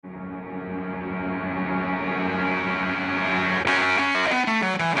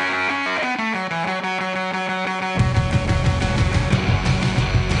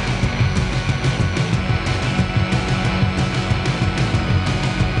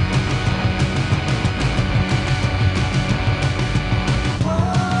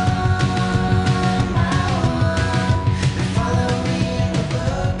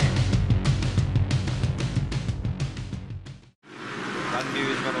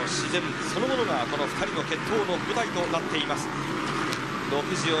自然そのものがこの2人の決闘の舞台となっています。6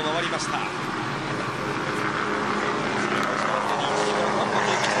時を回りました。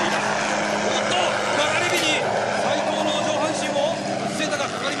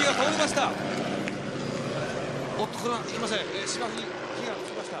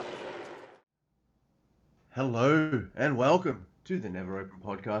Hello and welcome to the Never Open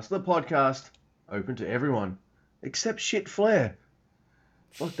Podcast, the podcast open to everyone except Shit Flair.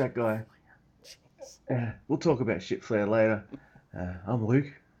 Fuck that guy. We'll talk about Shit Flair later. I'm Luke,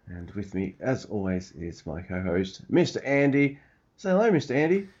 and with me, as always, is my co-host, Mr. Andy. Say hello, Mr.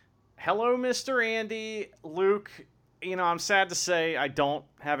 Andy. Hello, Mr. Andy. Luke, you know, I'm sad to say I don't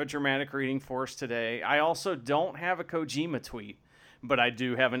have a dramatic reading for us today. I also don't have a Kojima tweet, but I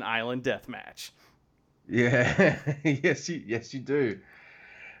do have an Island Death match. Yeah, yes, you do.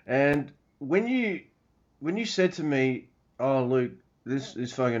 And when you said to me, "Oh, Luke, this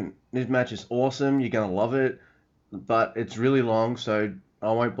match is awesome. You're gonna love it, but it's really long, so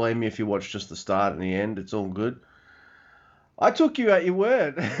I won't blame you if you watch just the start and the end. It's all good." I took you at your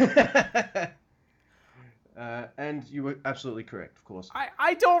word. And you were absolutely correct, of course.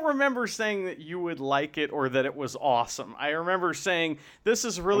 I don't remember saying that you would like it or that it was awesome. I remember saying, this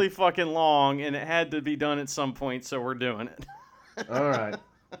is really fucking long, and it had to be done at some point, so we're doing it. All right.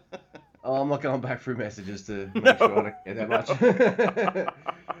 Oh, I'm not going back through messages to make sure I don't get that much.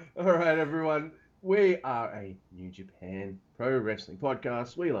 All right, everyone. We are a New Japan Pro Wrestling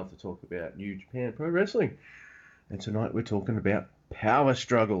podcast. We love to talk about New Japan Pro Wrestling. And tonight we're talking about Power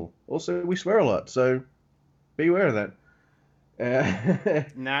Struggle. Also, we swear a lot, so be aware of that.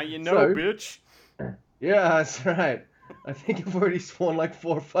 Now you know, bitch. Yeah, that's right. I think I've already sworn like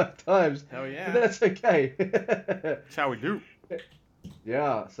 4 or 5 times. Hell yeah. But that's okay. That's how we do.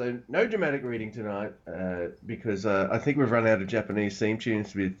 Yeah, so no dramatic reading tonight because I think we've run out of Japanese theme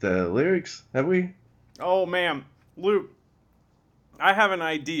tunes with lyrics, have we? Oh, man. Luke, I have an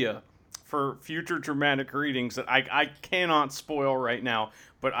idea for future dramatic readings that I cannot spoil right now,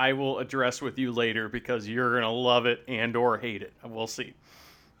 but I will address with you later because you're going to love it and or hate it. We'll see.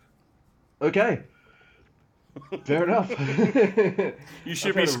 Okay. Fair enough. You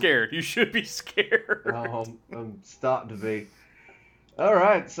should be scared. You should be scared. Oh, I'm starting to be. All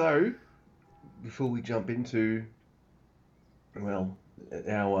right, so before we jump into, well,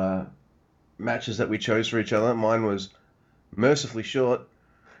 our matches that we chose for each other, mine was mercifully short,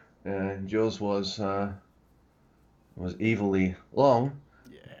 and yours was evilly long.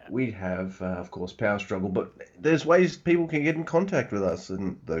 Yeah. We have, of course, Power Struggle, but there's ways people can get in contact with us,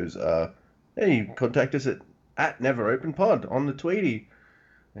 and those are, you can contact us at Never Open Pod on the Tweety.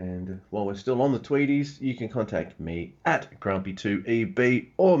 And while we're still on the Tweeties, you can contact me at Grumpy2EB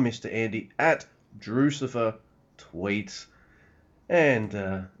or Mr. Andy at Drucifer Tweets. And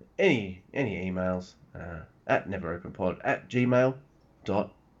any emails at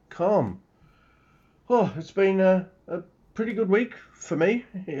neveropenpod@gmail.com. Oh, it's been a pretty good week for me.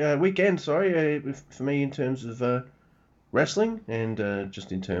 Weekend, sorry, for me in terms of wrestling and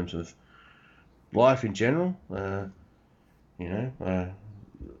just in terms of life in general.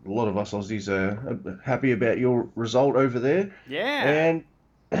 A lot of us Aussies are happy about your result over there. Yeah.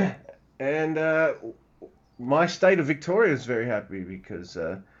 And my state of Victoria is very happy because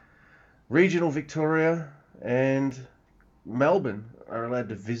regional Victoria and Melbourne are allowed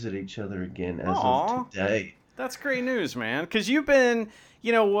to visit each other again as of today. That's great news, man. Because you've been,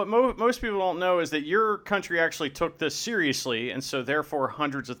 what most people don't know is that your country actually took this seriously, and so therefore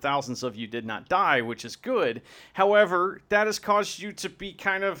hundreds of thousands of you did not die, which is good. However, that has caused you to be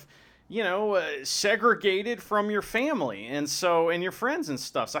kind of, segregated from your family and your friends and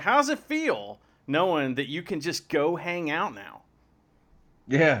stuff. So how does it feel knowing that you can just go hang out now?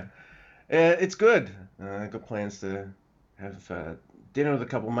 Yeah, it's good. I've got plans to have dinner with a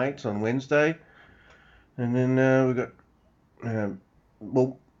couple mates on Wednesday. And then we've got,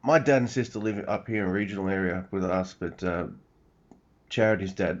 my dad and sister live up here in a regional area with us, but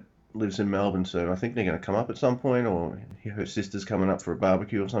Charity's dad lives in Melbourne, so I think they're going to come up at some point, or her sister's coming up for a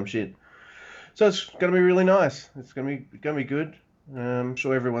barbecue or some shit. So it's going to be really nice. It's going to be good. I'm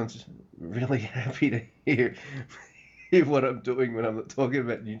sure everyone's really happy to hear what I'm doing when I'm not talking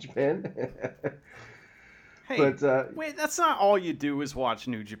about New Japan. Hey, but, wait, that's not all you do is watch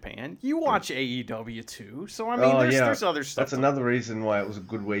New Japan. You watch AEW too, so I mean, there's other stuff. That's another reason why it was a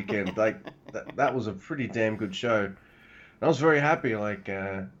good weekend. That was a pretty damn good show. And I was very happy.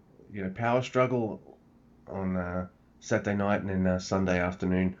 Power Struggle on Saturday night and then Sunday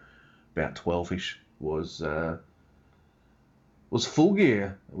afternoon, about 12ish, was Full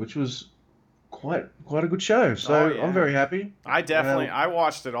Gear, which was quite a good show. So Oh, yeah. I'm very happy. I definitely I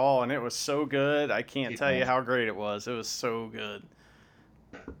watched it all, and it was so good. I can't It tell you was. how great it was. It was so good.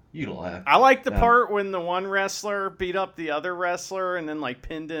 You lie. I like the Um, part when the one wrestler beat up the other wrestler and then like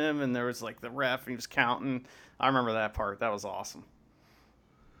pinned him, and there was like the ref and he was counting. I remember that part. That was awesome.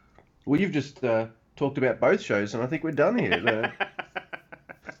 Well, you've just talked about both shows, and I think we're done here.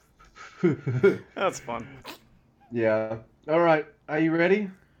 That's fun. Yeah. All right. Are you ready?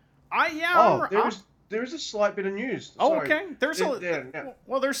 Yeah. There is a slight bit of news. Oh, Sorry. okay. There's Yeah.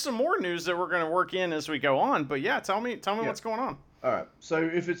 well, there's some more news that we're going to work in as we go on. But yeah, tell me Yeah. what's going on. All right. So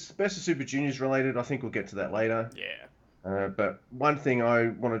if it's Best of Super Juniors related, I think we'll get to that later. Yeah. But one thing I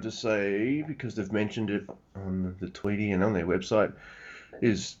wanted to say, because they've mentioned it on the Tweety and on their website,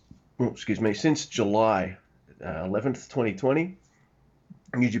 is, since July 11th, 2020,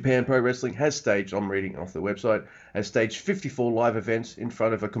 New Japan Pro Wrestling has staged, I'm reading off the website, has staged 54 live events in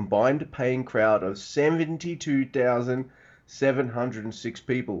front of a combined paying crowd of 72,706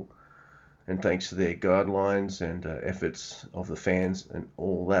 people. And thanks to their guidelines and efforts of the fans and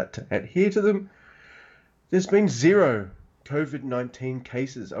all that to adhere to them, there's been 0 COVID-19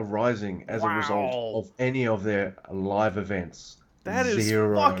 cases arising as a result of any of their live events. That is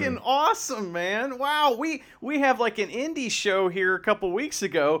 0. fucking awesome, man. Wow, we have like an indie show here a couple weeks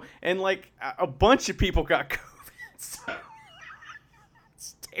ago, and like a bunch of people got COVID. So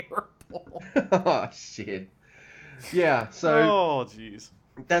it's terrible. Oh, shit. Yeah, so Oh, jeez.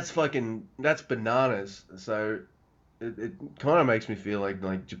 that's bananas. So it kind of makes me feel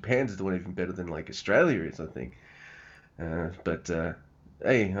like Japan's doing even better than like Australia is, I think. But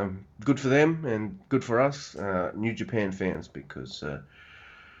hey, good for them and good for us, New Japan fans, because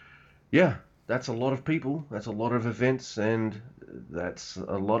yeah, that's a lot of people, that's a lot of events, and that's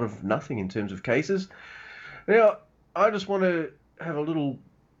a lot of nothing in terms of cases. Now, I just want to have a little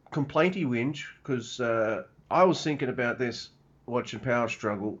complainty whinge, because I was thinking about this watching Power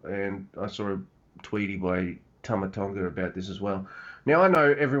Struggle, and I saw a tweety by Tamatonga about this as well. Now, I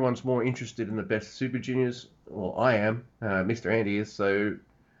know everyone's more interested in the Best Super Juniors. Well, I am. Mr. Andy is, so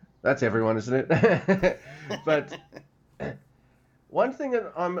that's everyone, isn't it? But one thing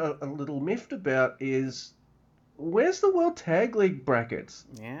that I'm a little miffed about is, where's the World Tag League brackets?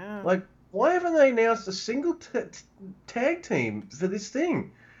 Yeah. Like, why haven't they announced a single tag team for this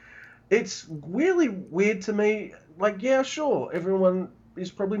thing? It's really weird to me. Like, yeah, sure, everyone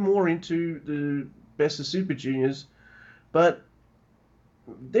is probably more into the Best of Super Juniors, but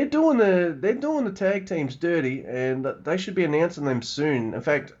they're doing the tag teams dirty, and they should be announcing them soon. In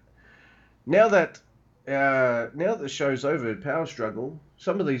fact, now that the show's over, Power Struggle,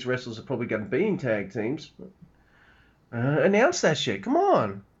 some of these wrestlers are probably going to be in tag teams. Announce that shit. Come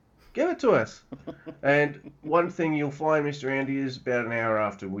on. Give it to us. And one thing you'll find, Mr. Andy, is about an hour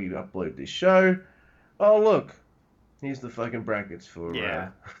after we upload this show, oh, look, here's the fucking brackets for...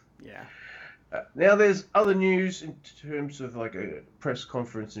 Yeah. Now, there's other news in terms of like a press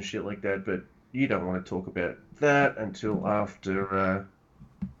conference and shit like that, but you don't want to talk about that until after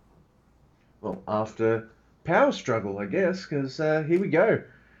Power Struggle, I guess, because here we go.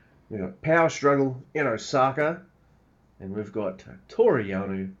 We've got Power Struggle in Osaka, and we've got Toru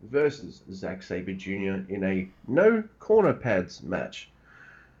Yano versus Zack Sabre Jr. in a no corner pads match.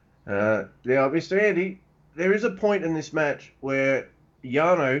 Now, Mr. Andy, there is a point in this match where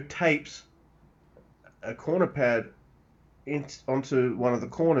Yano tapes a corner pad onto one of the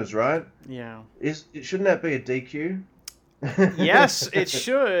corners, right? Yeah. Shouldn't that be a DQ? Yes, it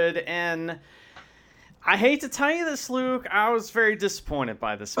should. And I hate to tell you this, Luke, I was very disappointed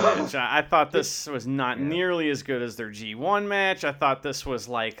by this match. I thought this was not nearly as good as their G1 match. I thought this was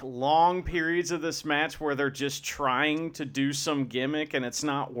like long periods of this match where they're just trying to do some gimmick and it's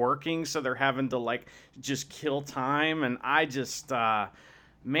not working, so they're having to like just kill time. And I just...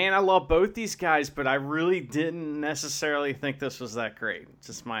 man, I love both these guys, but I really didn't necessarily think this was that great.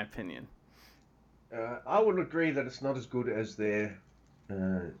 Just my opinion. I would agree that it's not as good as their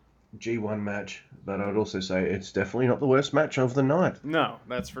G1 match, but I would also say it's definitely not the worst match of the night. No,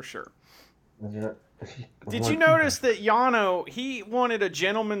 that's for sure. Yeah. Did you notice that Yano, he wanted a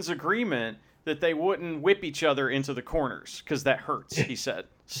gentleman's agreement that they wouldn't whip each other into the corners, because that hurts, he said.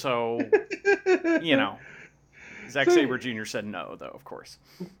 So, you know. Zack Sabre Jr. said no, though, of course.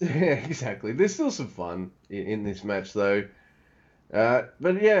 Yeah, exactly. There's still some fun in this match, though. But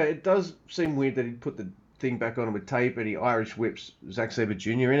yeah, it does seem weird that he put the thing back on with tape and he Irish whips Zack Sabre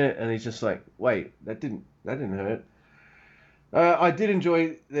Jr. in it, and he's just like, wait, that didn't hurt. I did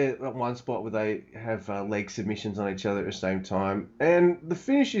enjoy that one spot where they have leg submissions on each other at the same time, and the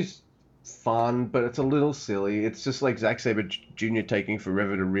finish is fun, but it's a little silly. It's just like Zack Sabre Jr. taking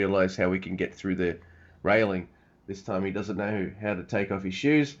forever to realize how he can get through the railing. This time he doesn't know how to take off his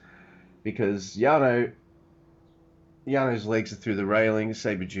shoes because Yano's legs are through the railing.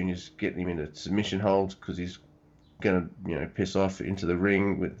 Sabre Jr.'s getting him into submission holds because he's gonna, piss off into the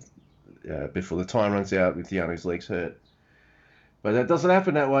ring with before the time runs out with Yano's legs hurt. But that doesn't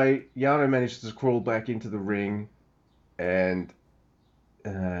happen that way. Yano manages to crawl back into the ring, and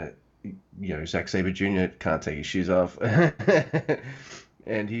Zack Sabre Jr. can't take his shoes off,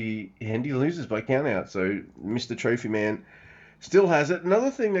 and he loses by countout. So Mr. Trophy Man still has it. Another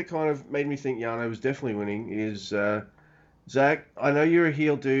thing that kind of made me think Yano was definitely winning is Zach. I know you're a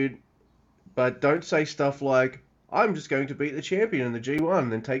heel dude, but don't say stuff like "I'm just going to beat the champion in the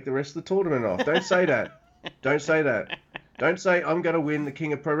G1 and take the rest of the tournament off." Don't say that. Don't say that. Don't say I'm going to win the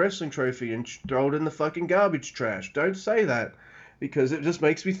King of Pro Wrestling trophy and throw it in the fucking garbage trash. Don't say that, because it just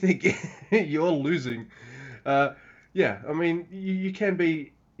makes me think you're losing. Yeah, I mean, you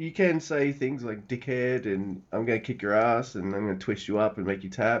can say things like dickhead and I'm going to kick your ass and I'm going to twist you up and make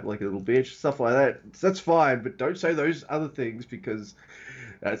you tap like a little bitch, stuff like that. That's fine, but don't say those other things because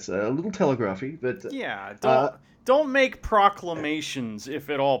that's a little telegraphy. But yeah, don't make proclamations, if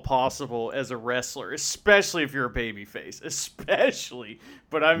at all possible, as a wrestler, especially if you're a babyface, especially.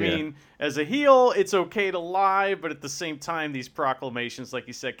 But I mean, as a heel, it's okay to lie, but at the same time, these proclamations, like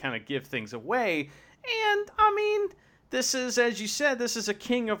you said, kind of give things away. And, I mean, this is, as you said, this is a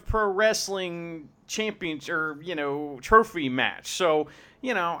King of Pro Wrestling champion, or, trophy match. So,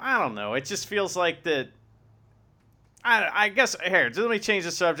 I don't know. It just feels like that. I guess, here, let me change the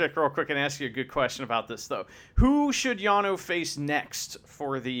subject real quick and ask you a good question about this, though. Who should Yano face next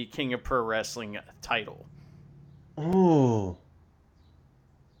for the King of Pro Wrestling title? Oh,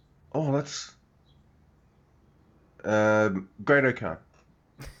 that's Great-O-Khan.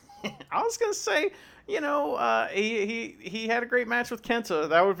 I was going to say, he had a great match with Kenta.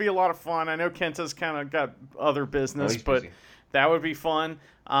 That would be a lot of fun. I know Kenta's kind of got other business, but busy. That would be fun.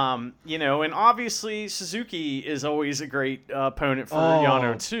 And obviously Suzuki is always a great opponent for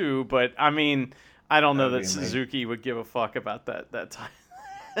Yano too, but I mean, I don't know that Suzuki would give a fuck about that time.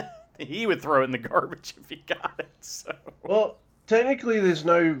 He would throw it in the garbage if he got it. So. Well, technically there's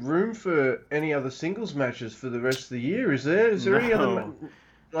no room for any other singles matches for the rest of the year, is there? Is there any other,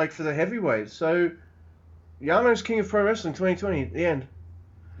 like for the heavyweights? So, Yano's King of Pro Wrestling 2020 at the end.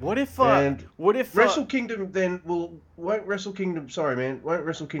 What if Wrestle Kingdom then won't Wrestle Kingdom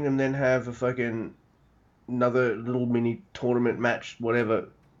then have a fucking another little mini tournament match, whatever?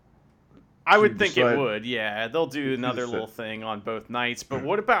 I would think it would, yeah. They'll do another little thing on both nights. But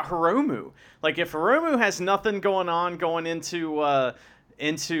what about Hiromu? Like, if Hiromu has nothing going on going into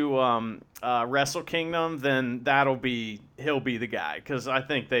Wrestle Kingdom, then he'll be the guy, because I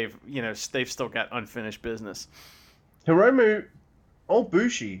think they've still got unfinished business. Hiromu. Oh,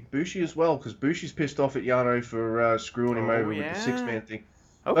 Bushi as well, because Bushi's pissed off at Yano for screwing him over with the 6-man thing.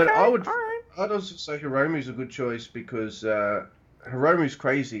 Okay, but I'd also say Hiromu's a good choice because Hiromu's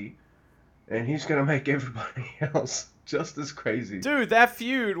crazy, and he's going to make everybody else just as crazy. Dude, that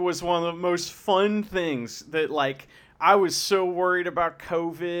feud was one of the most fun things that, like, I was so worried about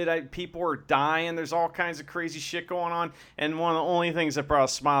COVID. People were dying. There's all kinds of crazy shit going on. And one of the only things that brought a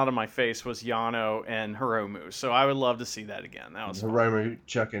smile to my face was Yano and Hiromu. So I would love to see that again. That was Hiromu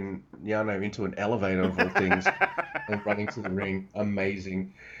chucking Yano into an elevator of all things and running to the ring.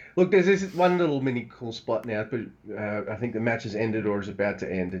 Amazing. Look, there's this one little mini cool spot now, but I think the match has ended or is about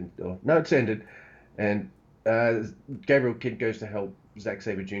to end. No, it's ended. And Gabriel Kidd goes to help Zack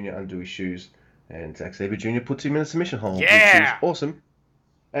Sabre Jr. undo his shoes. And Zack Sabre Jr. puts him in a submission hold, which is awesome.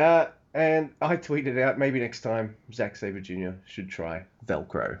 And I tweeted out, maybe next time Zack Sabre Jr. should try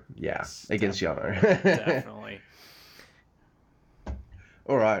Velcro. Yeah, against Yano. Definitely.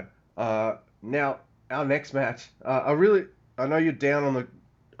 All right. Now, our next match. I know you're down on the...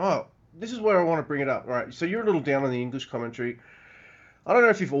 Oh, this is where I want to bring it up. All right, so you're a little down on the English commentary. I don't know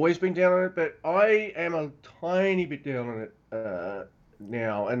if you've always been down on it, but I am a tiny bit down on it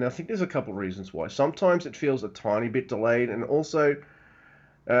now, and I think there's a couple of reasons why. Sometimes it feels a tiny bit delayed, and also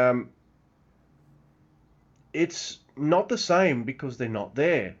it's not the same because they're not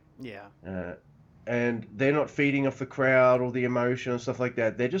there. Yeah. And they're not feeding off the crowd or the emotion and stuff like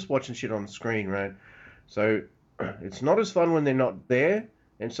that. They're just watching shit on the screen, right? So it's not as fun when they're not there,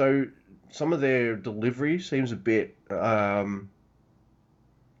 and so some of their delivery seems a bit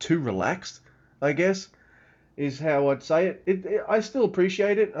too relaxed, I guess, is how I'd say it. I still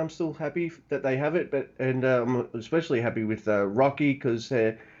appreciate it. I'm still happy that they have it, and I'm especially happy with Rocky because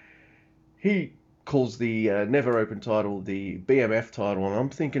he calls the Never Open title the BMF title, and I'm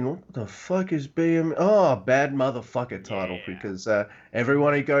thinking, what the fuck is BM? Oh, bad motherfucker title, Yeah. because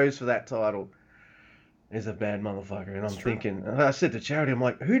everyone who goes for that title is a bad motherfucker. And I'm It's true. thinking, and I said to Charity, I'm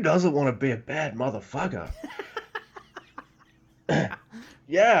like, who doesn't want to be a bad motherfucker?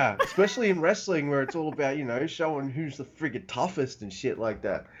 Yeah, especially in wrestling where it's all about, showing who's the friggin' toughest and shit like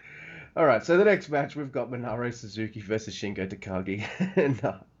that. All right, so the next match, we've got Minoru Suzuki versus Shingo Takagi. And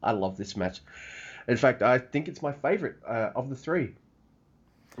I love this match. In fact, I think it's my favorite of the three.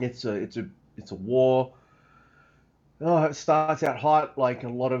 It's a war. Oh, it starts out hot like a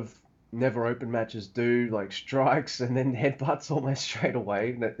lot of never open matches do, like strikes and then headbutts almost straight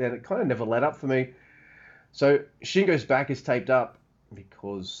away. And it kind of never let up for me. So Shingo's back is taped up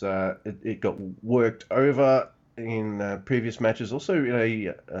because it got worked over in previous matches. Also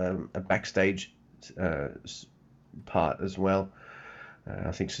in a backstage part as well.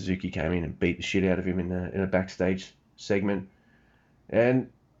 I think Suzuki came in and beat the shit out of him in a backstage segment. And,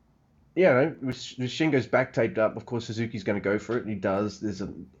 with Shingo's back taped up, of course, Suzuki's going to go for it, and he does. There's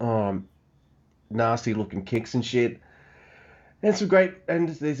nasty looking kicks and shit. And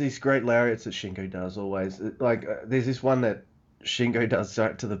there's these great lariats that Shingo does always. There's this one that Shingo does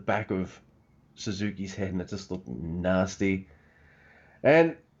right to the back of Suzuki's head, and it just looked nasty.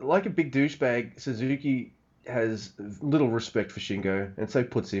 And like a big douchebag, Suzuki has little respect for Shingo, and so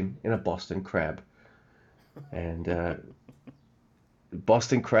puts him in a Boston Crab. And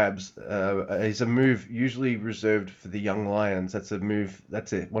Boston Crabs is a move usually reserved for the Young Lions. That's a move.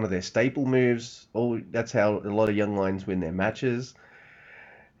 That's one of their staple moves. That's how a lot of Young Lions win their matches.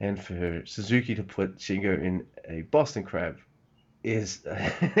 And for Suzuki to put Shingo in a Boston Crab is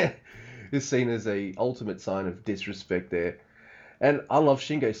seen as a ultimate sign of disrespect there. And I love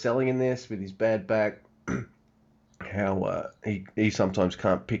Shingo selling in this with his bad back. How he sometimes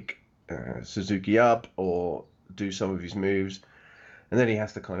can't pick Suzuki up or do some of his moves, and then he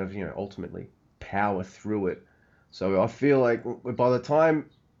has to kind of ultimately power through it. So I feel like by the time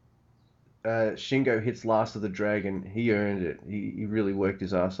Shingo hits Last of the Dragon, he earned it. He really worked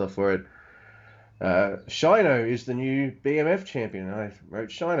his ass off for it. Shino is the new BMF champion. I wrote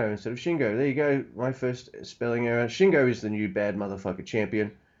Shino instead of Shingo. There you go. My first spelling error. Shingo is the new bad motherfucker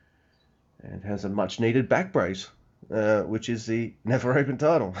champion and has a much needed back brace, which is the never open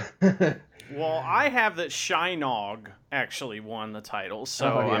title. Well, I have that Shinog actually won the title, so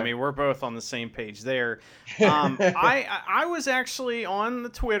yeah. I mean we're both on the same page there. I was actually on the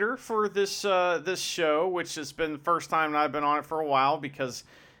Twitter for this this show, which has been the first time I've been on it for a while because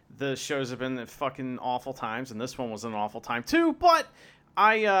the shows have been fucking awful times, and this one was an awful time too. But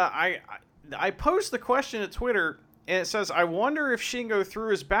I posed the question at Twitter, and it says, "I wonder if Shingo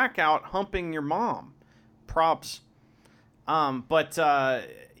threw his back out humping your mom." Props.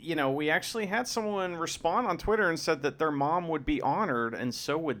 We actually had someone respond on Twitter and said that their mom would be honored, and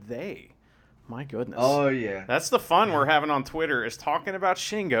so would they. My goodness. Oh, yeah. That's the fun we're having on Twitter, is talking about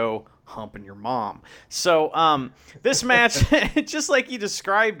Shingo humping your mom. So, this match, just like you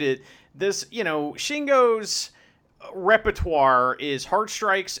described it, Shingo's repertoire is hard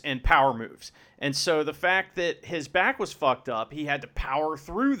strikes and power moves. And so the fact that his back was fucked up, he had to power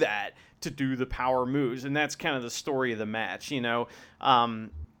through that to do the power moves. And that's kind of the story of the match,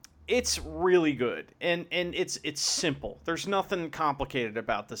 It's really good, and it's simple. There's nothing complicated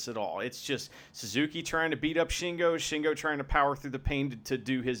about this at all. It's just Suzuki trying to beat up Shingo trying to power through the pain to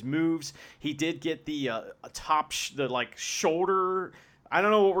do his moves. He did get the shoulder. I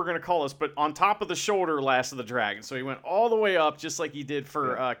don't know what we're gonna call this, but on top of the shoulder, Last of the Dragon. So he went all the way up, just like he did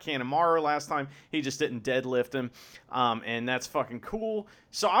for Kanemaru last time. He just didn't deadlift him, and that's fucking cool.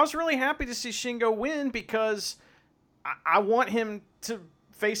 So I was really happy to see Shingo win because I want him to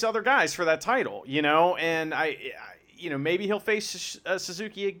face other guys for that title, and maybe he'll face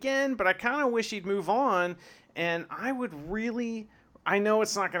Suzuki again, but I kind of wish he'd move on. And I know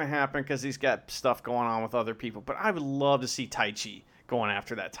it's not going to happen because he's got stuff going on with other people, but I would love to see Taichi going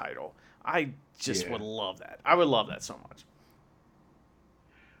after that title. I just would love that. I would love that so much.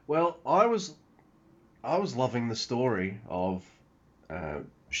 Well, I was loving the story of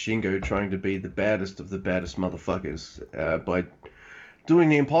Shingo trying to be the baddest of the baddest motherfuckers by doing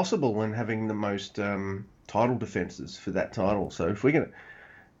the impossible and having the most title defenses for that title. So if we're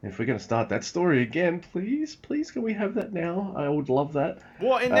gonna start that story again, please can we have that now? I would love that.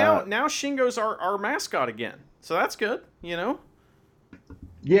 Well, and now Shingo's our mascot again, so that's good,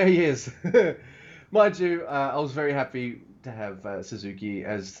 Yeah, he is. Mind you, I was very happy to have Suzuki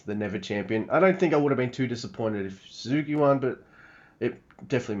as the never champion. I don't think I would have been too disappointed if Suzuki won, but it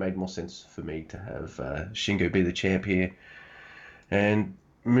definitely made more sense for me to have Shingo be the champ here. And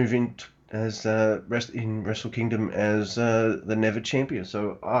moving as in Wrestle Kingdom as the Never champion.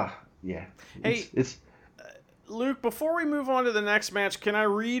 So yeah, Hey, it's Luke, before we move on to the next match, can I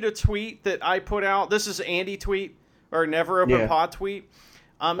read a tweet that I put out? This is Andy tweet or Never Open yeah. Pod tweet.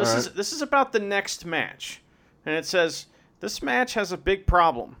 This is about the next match, and it says this match has a big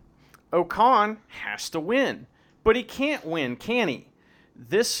problem. Okan has to win, but he can't win, can he?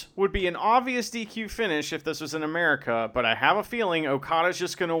 This would be an obvious DQ finish if this was in America, but I have a feeling Okada's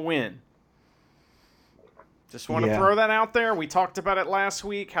just going to win. Just want to throw that out there. We talked about it last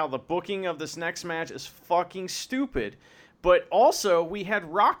week, how the booking of this next match is fucking stupid. But also, we had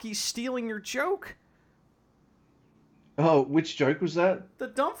Rocky stealing your joke. Oh, which joke was that? The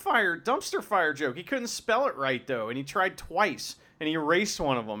dumpster fire joke. He couldn't spell it right, though, and he tried twice, and he erased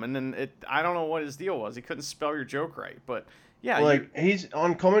one of them, and then I don't know what his deal was. He couldn't spell your joke right, but yeah. Like, he's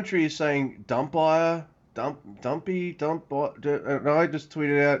on commentary, he's saying, dumpy, and I just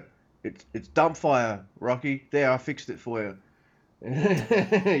tweeted out, it's dump fire, Rocky. There, I fixed it for you.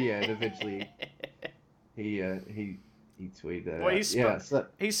 Yeah, and eventually he tweeted that out.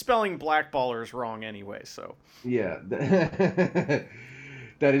 He's spelling blackballers wrong anyway, so. Yeah, that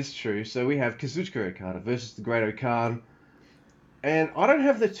is true. So we have Kazuchika Okada versus the Great Okan. And I don't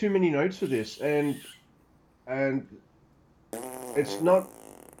have too many notes for this, and it's not.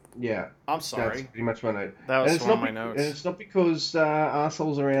 Yeah, I'm sorry. That's pretty much my note. That was and one of my notes. And it's not because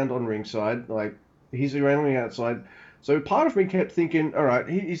Arsehole's around on ringside. Like, he's around on the outside. So part of me kept thinking, all right,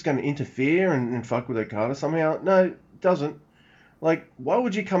 he's going to interfere and fuck with Okada somehow. No, it doesn't. Like, why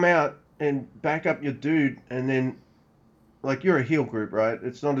would you come out and back up your dude and then, like, you're a heel group, right?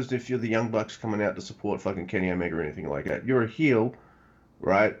 It's not as if you're the Young Bucks coming out to support fucking Kenny Omega or anything like that. You're a heel,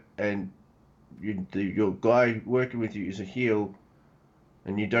 right? And your guy working with you is a heel.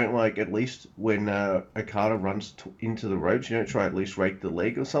 And you don't, like, at least when Okada runs into the ropes, you don't try at least rake the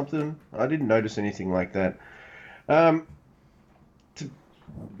leg or something? I didn't notice anything like that. To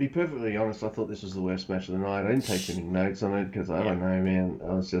be perfectly honest, I thought this was the worst match of the night. I didn't take any notes on it because, I don't know, man.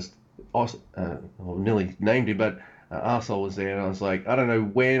 I was just, nearly named him, but Arsehole was there, and I was like, I don't know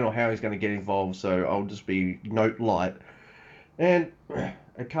when or how he's going to get involved, so I'll just be note light. And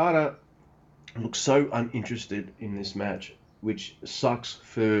Okada looks so uninterested in this match, which sucks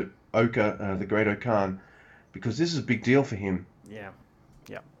for Oka, the Great Okan, because this is a big deal for him. Yeah.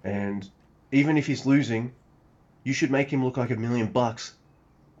 And even if he's losing, you should make him look like $1 million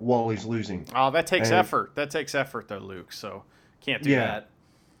while he's losing. Oh, that takes effort. That takes effort, though, Luke, so can't do that.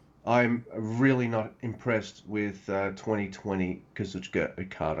 I'm really not impressed with 2020 Kazuchika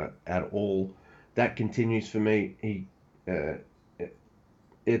Okada at all. That continues for me. I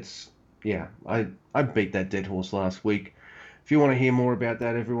beat that dead horse last week. If you want to hear more about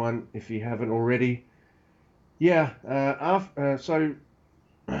that, everyone, if you haven't already, so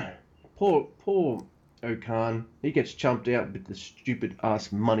poor Okan, he gets chumped out with the stupid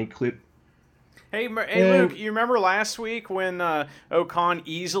ass money clip. Hey, Luke, you remember last week when Okan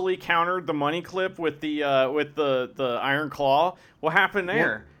easily countered the money clip with the Iron Claw? What happened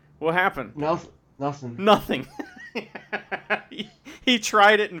there? What happened? Nothing. Nothing. he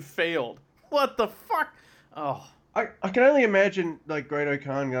tried it and failed. What the fuck? Oh. I can only imagine, like, Great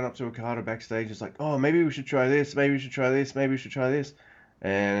Okan going up to Okada backstage. It's like, oh, maybe we should try this. Maybe we should try this. Maybe we should try this.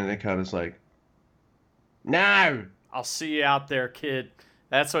 And Okada's like, no. I'll see you out there, kid.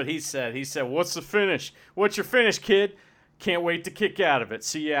 That's what he said. He said, what's the finish? What's your finish, kid? Can't wait to kick out of it.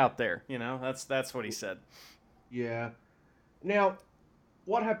 See you out there. You know, that's what he said. Yeah. Now,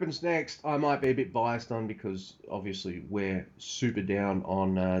 what happens next, I might be a bit biased on because, obviously, we're super down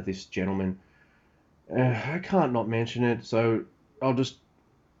on this gentleman. I can't not mention it, so I'll just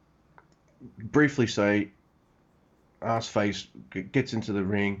briefly say Arseface gets into the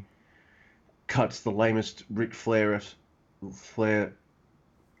ring, cuts the lamest Ric Flair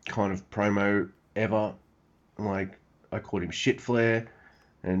kind of promo ever. Like, I called him Shit Flair,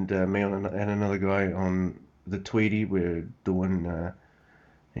 and me and another guy on the Tweety were doing,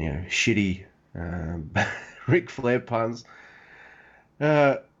 shitty Ric Flair puns.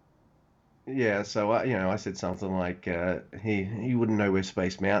 Yeah, so I said something like he wouldn't know where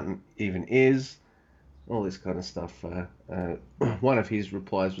Space Mountain even is, all this kind of stuff. One of his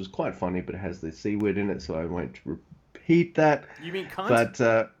replies was quite funny, but it has the C word in it, so I won't repeat that. You mean cunt? But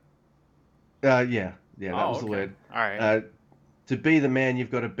yeah, that was the word. All right. To be the man,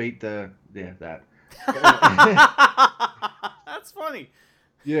 you've got to beat that. That's funny.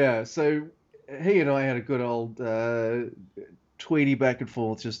 Yeah, so he and I had a good old Tweety back and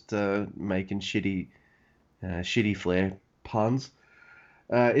forth, just making shitty Flair puns.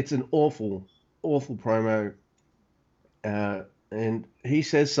 It's an awful promo, and he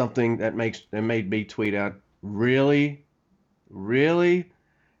says something that made me tweet out, really, really.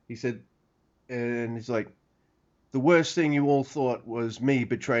 He said, and he's like, the worst thing you all thought was me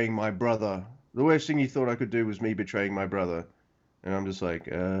betraying my brother. The worst thing you thought I could do was me betraying my brother. And I'm just like,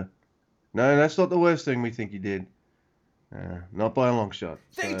 no, that's not the worst thing we think you did. Not by a long shot.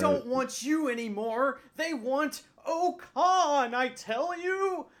 They don't want you anymore. They want Okan, I tell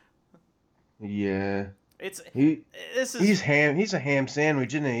you. Yeah. He's a ham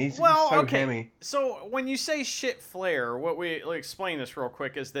sandwich, isn't he? He's so hammy. So when you say shit Flair, what we'll explain this real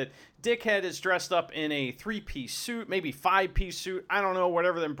quick is that Dickhead is dressed up in a 3-piece suit, maybe 5-piece suit. I don't know,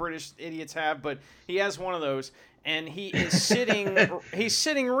 whatever them British idiots have, but he has one of those. And he is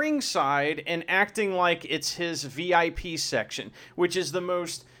sitting ringside and acting like it's his VIP section, which is the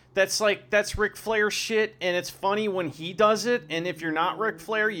most. That's Ric Flair shit, and it's funny when he does it, and if you're not Ric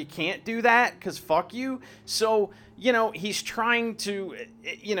Flair, you can't do that, because fuck you. So, he's trying to,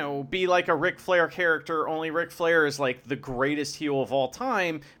 be like a Ric Flair character, only Ric Flair is like the greatest heel of all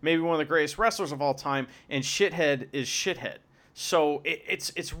time, maybe one of the greatest wrestlers of all time, and Shithead is Shithead. So,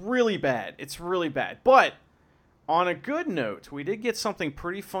 it's really bad. It's really bad. But, on a good note, we did get something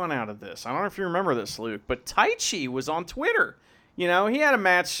pretty fun out of this. I don't know if you remember this, Luke, but Taichi was on Twitter. He had a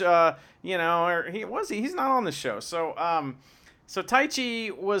match, or he's not on the show. So Taichi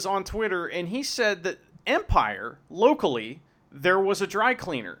was on Twitter, and he said that Empire, locally, there was a dry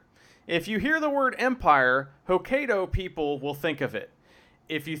cleaner. If you hear the word Empire, Hokkaido people will think of it.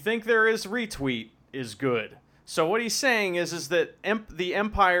 If you think there is retweet, is good. So what he's saying is that the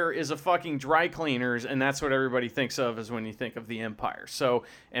Empire is a fucking dry cleaners, and that's what everybody thinks of is when you think of the Empire. So,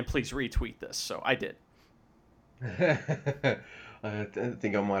 and please retweet this. So I did. I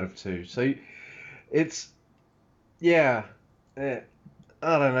think I might have too. So, it's, yeah, I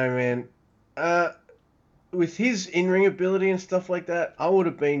don't know, man. With his in-ring ability and stuff like that, I would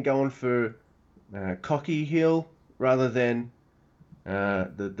have been going for cocky heel rather than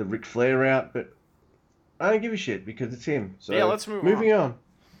the Ric Flair route, but I don't give a shit because it's him. So yeah, let's move moving on.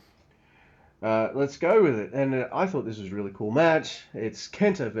 Let's go with it. And I thought this was a really cool match. It's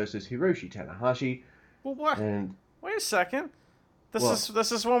Kenta versus Hiroshi Tanahashi. Well, what? And wait a second.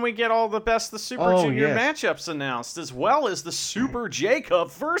 This is when we get all the best the Super Junior matchups announced, as well as the Super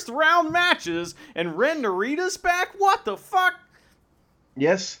J-Cup first round matches, and Ren Narita's back? What the fuck?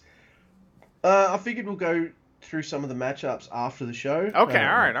 Yes. I figured we'll go through some of the matchups after the show. Okay,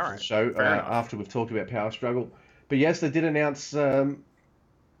 all right. So after we've talked about Power Struggle. But yes, they did announce some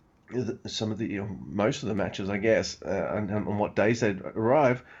of the, most of the matches, I guess, on what days they'd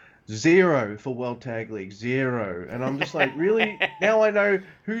arrive. 0 for World Tag League, 0. And I'm just like, really? Now I know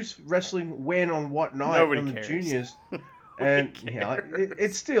who's wrestling when on what night. Nobody on the cares. Juniors. And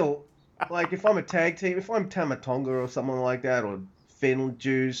it's still, like, if I'm a tag team, if I'm Tamatonga or someone like that, or Fennel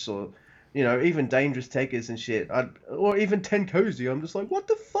Juice, or, even Dangerous Takers and shit, or even Tenkozy, I'm just like, what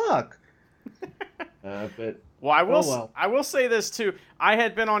the fuck? Well, I will say this too. I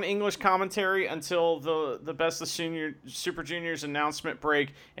had been on English commentary until the Best of Super Juniors announcement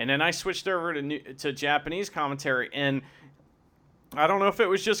break, and then I switched over to Japanese commentary. And I don't know if it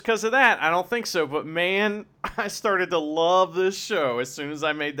was just because of that. I don't think so. But man, I started to love this show as soon as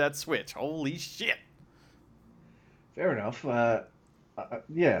I made that switch. Holy shit! Fair enough.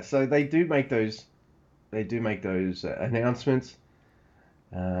 Yeah. So they do make those. Announcements.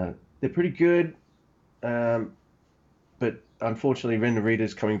 They're pretty good. But unfortunately, Ren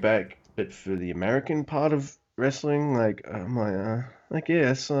Narita's coming back, but for the American part of wrestling, like, I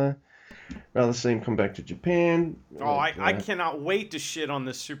guess, rather see him come back to Japan. I cannot wait to shit on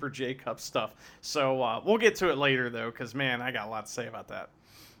this Super J-Cup stuff. So, we'll get to it later, though, because, man, I got a lot to say about that.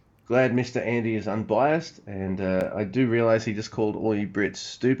 Glad Mr. Andy is unbiased, and I do realize he just called all you Brits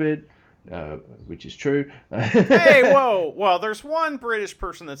stupid. Which is true. Hey, whoa. Well, there's one British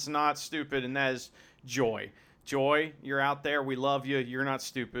person that's not stupid, and that is Joy. Joy, you're out there. We love you. You're not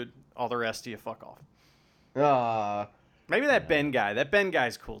stupid. All the rest of you, fuck off. Maybe that Ben guy. That Ben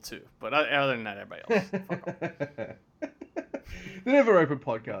guy's cool, too. But other than that, everybody else, fuck off. The Never Open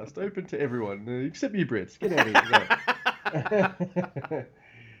podcast. Open to everyone, except you Brits. Get out of here.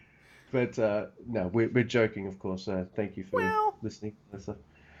 But, no, we're joking, of course. Thank you for listening to this stuff.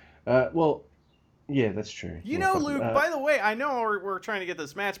 Well, yeah, that's true. Luke, by the way, I know we're trying to get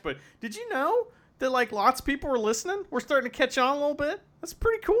this match, but did you know that, like, lots of people were listening? We're starting to catch on a little bit. That's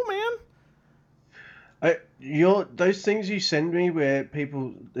pretty cool, man. Those things you send me where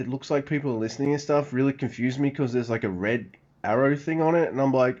it looks like people are listening and stuff really confuse me because there's like a red arrow thing on it, and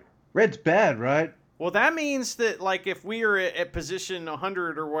I'm like, red's bad, right? Well, that means that, like, if we are at position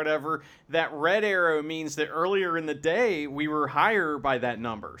 100 or whatever, that red arrow means that earlier in the day we were higher by that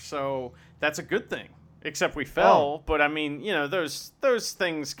number. So that's a good thing. Except we fell, but I mean, those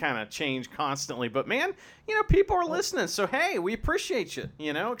things kind of change constantly. But man, people are listening, so hey, we appreciate you.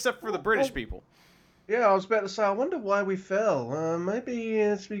 Except for the British people. Yeah, I was about to say, I wonder why we fell. Maybe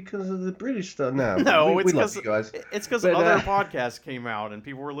it's because of the British stuff. No, it's we love you guys. It's because other podcasts came out and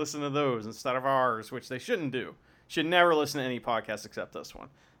people were listening to those instead of ours, which they shouldn't do. Should never listen to any podcast except this one.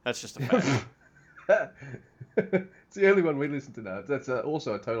 That's just a fact. It's the only one we listen to now. That's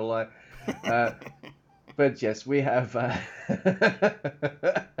also a total lie. But yes, we have.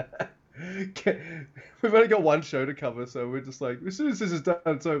 We've only got one show to cover, so we're just like, as soon as this is done,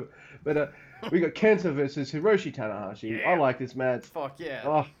 it's over. But we got Kenta versus Hiroshi Tanahashi. Yeah. I like this match. Fuck yeah.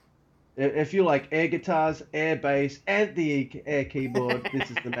 Oh, if you like air guitars, air bass, and the air keyboard, this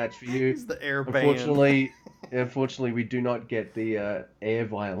is the match for you. It's the air band. Unfortunately, we do not get the air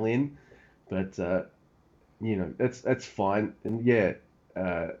violin, but that's fine. And yeah.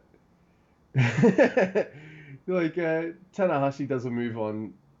 Tanahashi does a move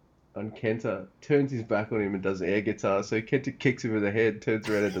on Kenta, turns his back on him and does air guitar. So Kenta kicks him in the head, turns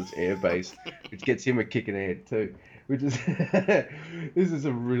around and does air bass, which gets him a kick in the head too. Which is this is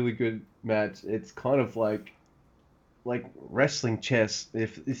a really good match. It's kind of like wrestling chess,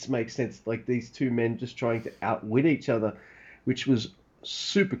 if this makes sense. Like these two men just trying to outwit each other, which was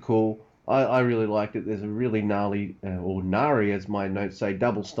super cool. I really liked it. There's a really gnarly, or nari as my notes say,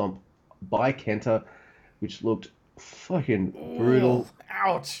 double stomp by Kenta, which looked fucking brutal. Ooh,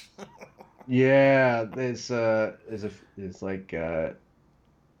 ouch. Yeah, there's like I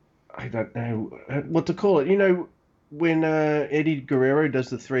don't know what to call it. When Eddie Guerrero does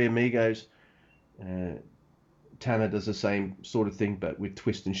the Three Amigos, Tana does the same sort of thing, but with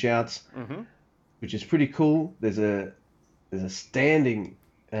twist and shouts, which is pretty cool. There's a standing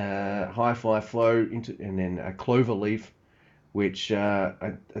high fly flow and then a clover leaf, which I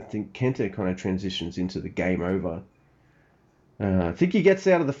think Kenta kind of transitions into the game over. I think he gets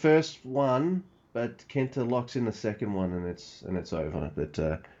out of the first one, but Kenta locks in the second one, and it's over.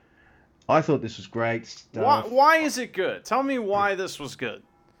 But I thought this was great stuff. Why is it good? Tell me why this was good.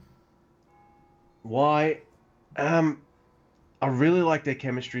 Why? I really like their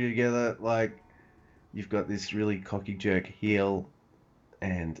chemistry together. Like, you've got this really cocky jerk heel,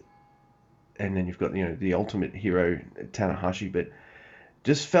 and then you've got the ultimate hero Tanahashi. But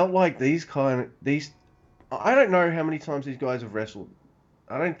just felt like these. I don't know how many times these guys have wrestled.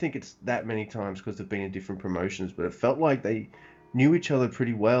 I don't think it's that many times because they've been in different promotions. But it felt like they knew each other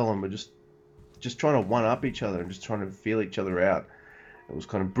pretty well and were just trying to one up each other and just trying to feel each other out. It was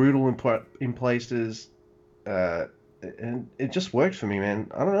kind of brutal in places, and it just worked for me,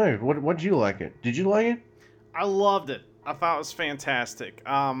 man. I don't know. What did you like it? Did you like it? I loved it. I thought it was fantastic.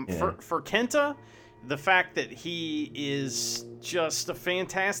 For Kenta, the fact that he is just a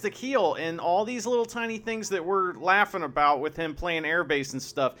fantastic heel, and all these little tiny things that we're laughing about with him playing airbase and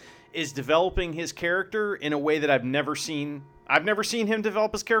stuff is developing his character in a way that I've never seen him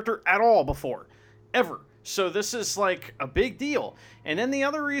develop his character at all before, ever. So this is like a big deal. And then the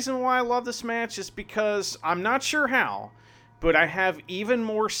other reason why I love this match is because I'm not sure how, but I have even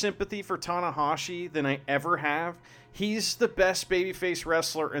more sympathy for Tanahashi than I ever have. He's the best babyface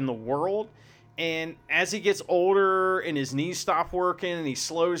wrestler in the world. And as he gets older and his knees stop working and he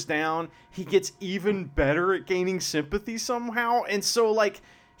slows down, he gets even better at gaining sympathy somehow. And so, like,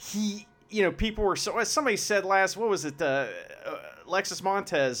 people were so, as somebody said last, what was it? Lexus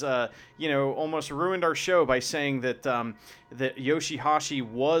Montez, almost ruined our show by saying that that Yoshihashi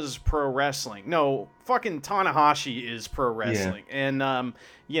was pro wrestling. No, fucking Tanahashi is pro wrestling. Yeah. And,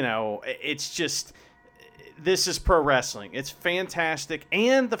 it's just, this is pro wrestling. It's fantastic.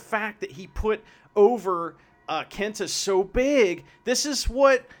 And the fact that he put over Kenta so big, this is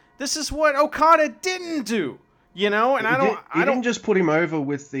what Okada didn't do. And he didn't just put him over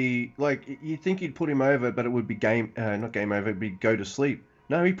with the, like, you think he'd put him over, but it would be not game over, it'd be go to sleep.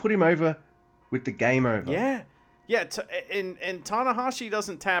 No, he put him over with the game over. Yeah. Yeah, and Tanahashi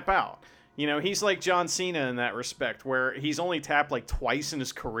doesn't tap out. He's like John Cena in that respect, where he's only tapped like twice in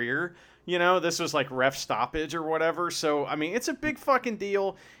his career. This was like ref stoppage or whatever. So, I mean, it's a big fucking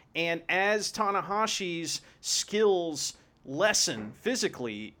deal. And as Tanahashi's skills lessen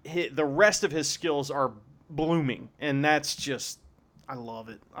physically, the rest of his skills are blooming. And that's just, I love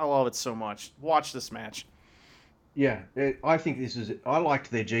it. I love it so much. Watch this match. Yeah, I think I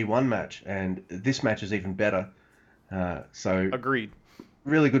liked their G1 match, and this match is even better. So agreed.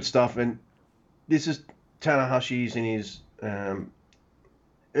 Really good stuff. And this is Tanahashi's in his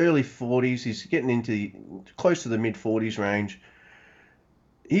early 40s. He's getting into close to the mid 40s range.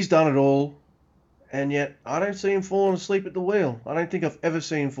 He's done it all, and yet I don't see him falling asleep at the wheel. I don't think I've ever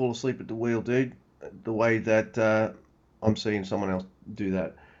seen him fall asleep at the wheel, dude. The way that I'm seeing someone else do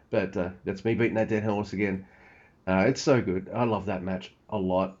that. But that's me beating that dead horse again. It's so good. I love that match a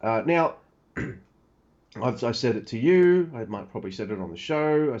lot. Now, I said it to you. I might probably said it on the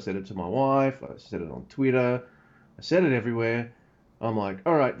show. I said it to my wife. I said it on Twitter. I said it everywhere. I'm like,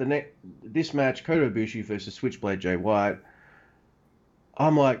 all right, this match, Kota Ibushi versus Switchblade Jay White.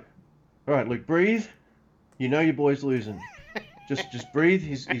 I'm like, all right, Luke, breathe. You know your boy's losing. Just breathe.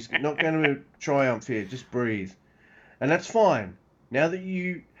 He's not going to triumph here. Just breathe. And that's fine. Now that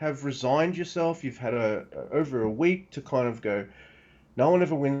you have resigned yourself, you've had over a week to kind of go, no one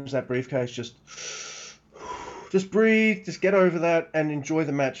ever wins that briefcase. Just breathe. Just get over that and enjoy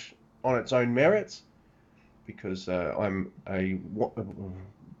the match on its own merits. Because I'm a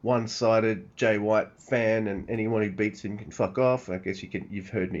one-sided Jay White fan, and anyone who beats him can fuck off. I guess you've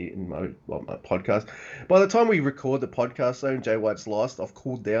heard me in my podcast. By the time we record the podcast, though, and Jay White's lost, I've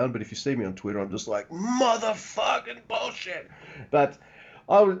cooled down. But if you see me on Twitter, I'm just like, motherfucking bullshit. But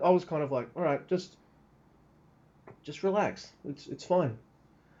I was kind of like, all right, just relax. It's fine.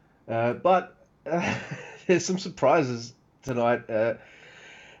 But there's some surprises tonight,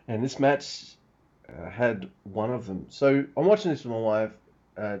 and this match had one of them. So I'm watching this with my wife.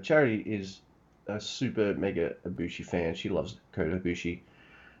 Charity is a super mega Ibushi fan. She loves Kota Ibushi,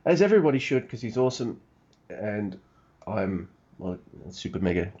 as everybody should, because he's awesome. And I'm a super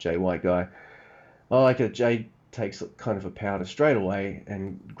mega Jay White guy. I like it. Jay takes kind of a powder straight away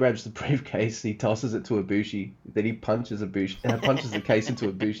and grabs the briefcase. He tosses it to Ibushi. Then he punches the case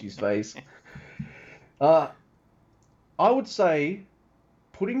into Ibushi's face. I would say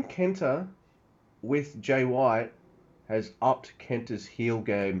putting Kenta with Jay White has upped Kenta's heel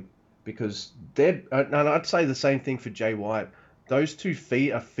game, because and I'd say the same thing for Jay White. Those two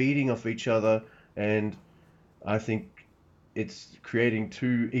feet are feeding off each other, and I think it's creating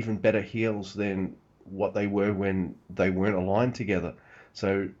two even better heels than what they were when they weren't aligned together.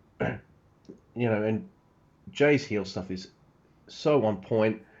 So, and Jay's heel stuff is so on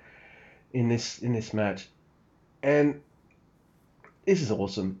point in this match, and this is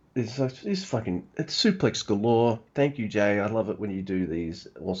awesome. It's suplex galore. Thank you, Jay. I love it when you do these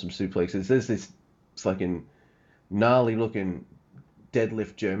awesome suplexes. There's this fucking gnarly looking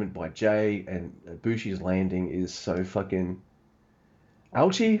deadlift German by Jay, and Ibushi's landing is so fucking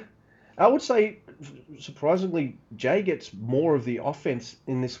ouchy. I would say, surprisingly, Jay gets more of the offense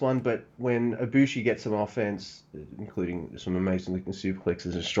in this one, but when Ibushi gets some offense, including some amazing looking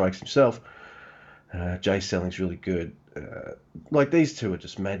suplexes and strikes himself, Jay's selling's really good. These two are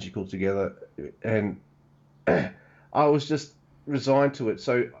just magical together, and I was just resigned to it.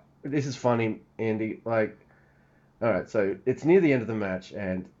 So this is funny, Andy. All right, so it's near the end of the match,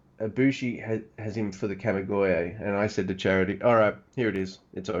 and Ibushi has him for the Kamigoye, and I said to Charity, all right, here it is.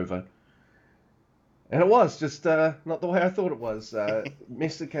 It's over. And it was just not the way I thought it was.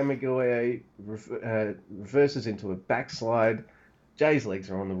 Mr. Kamigoye reverses into a backslide. Jay's legs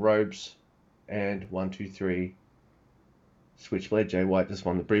are on the ropes. And 1, 2, 3, Switchblade Jay White just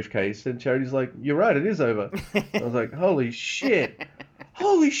won the briefcase. And Charity's like, you're right, it is over. I was like, holy shit.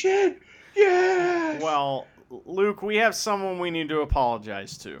 Holy shit. Yes. Well, Luke, we have someone we need to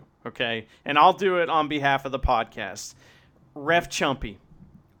apologize to, okay? And I'll do it on behalf of the podcast. Ref Chumpy,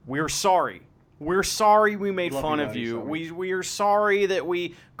 we're sorry. We're sorry we made fun of you. We are sorry that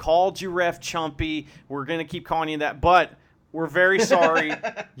we called you Ref Chumpy. We're going to keep calling you that. But we're very sorry.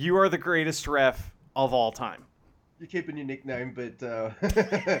 You are the greatest ref of all time. You're keeping your nickname, but...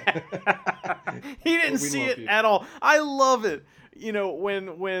 He didn't see it at all. I love it.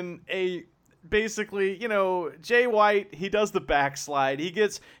 When a... Basically, Jay White, he does the backslide. He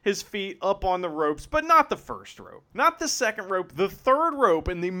gets his feet up on the ropes, but not the first rope. Not the second rope. The third rope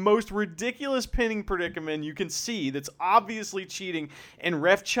in the most ridiculous pinning predicament you can see that's obviously cheating. And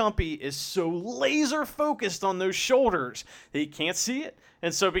Ref Chumpy is so laser focused on those shoulders that he can't see it.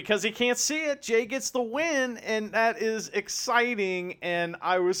 And so because he can't see it, Jay gets the win, and that is exciting. And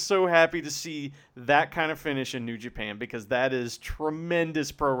I was so happy to see that kind of finish in New Japan, because that is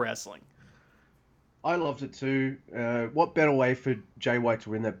tremendous pro wrestling. I loved it too. What better way for Jay White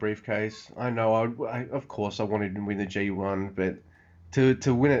to win that briefcase? I know, of course, I wanted to win the G1, but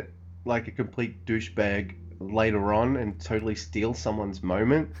to win it like a complete douchebag later on and totally steal someone's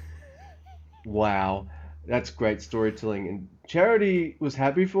moment, wow, that's great storytelling. And Charity was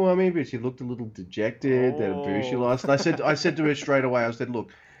happy for me, but she looked a little dejected that Ibushi lost. And I said to her straight away, I said,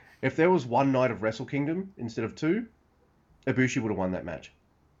 look, if there was one night of Wrestle Kingdom instead of two, Ibushi would have won that match.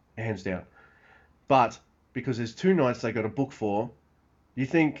 hands down. But because there's 2 nights they got to book for, you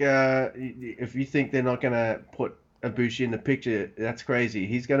think if you think they're not going to put Ibushi in the picture, that's crazy.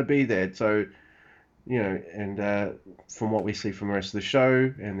 He's going to be there. So, and from what we see from the rest of the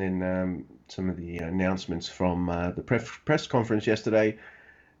show, and then some of the announcements from the press conference yesterday,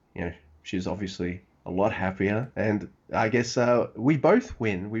 she's obviously a lot happier. And I guess we both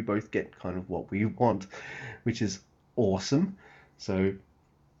win. We both get kind of what we want, which is awesome. So...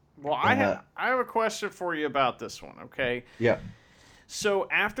 Well, I have a question for you about this one, okay? Yeah. So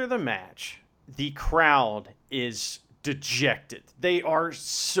after the match, the crowd is dejected. They are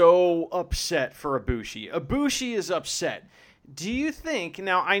so upset for Ibushi. Ibushi is upset. Do you think,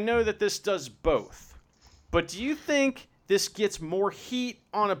 now I know that this does both, but do you think this gets more heat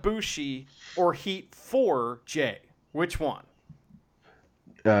on Ibushi or heat for Jay? Which one?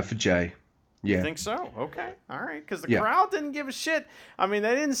 For Jay. Yeah. You think so? Okay. All right. Because the crowd didn't give a shit. I mean,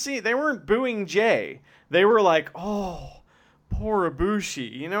 they weren't booing Jay. They were like, oh, poor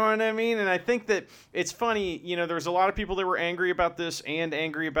Ibushi. You know what I mean? And I think that it's funny, there's a lot of people that were angry about this and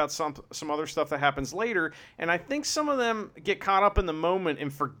angry about some other stuff that happens later. And I think some of them get caught up in the moment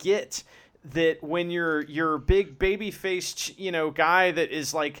and forget that when you're big baby faced, guy that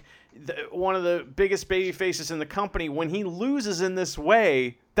is like one of the biggest baby faces in the company, when he loses in this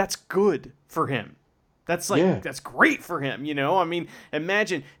way, that's good for him. That's that's great for him, I mean,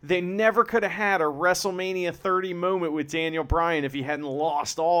 imagine they never could have had a WrestleMania 30 moment with Daniel Bryan if he hadn't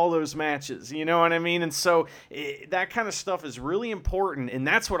lost all those matches. You know what I mean? And so that kind of stuff is really important. And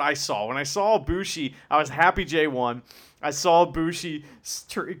that's what I saw. When I saw Ibushi, I was happy Jay won. I saw Ibushi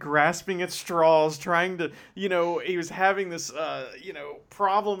grasping at straws, trying to, he was having this,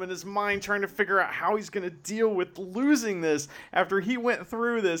 problem in his mind, trying to figure out how he's going to deal with losing this. After he went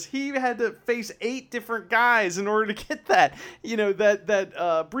through this, he had to face 8 different guys in order to get that,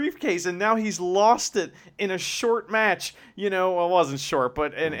 that briefcase, and now he's lost it in a short match. Well, it wasn't short,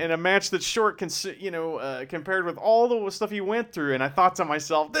 but in a match that's short, compared with all the stuff he went through. And I thought to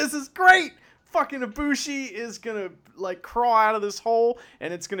myself, this is great. Fucking Ibushi is gonna crawl out of this hole,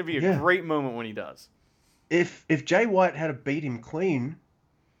 and it's gonna be a great moment when he does. If Jay White had to beat him clean,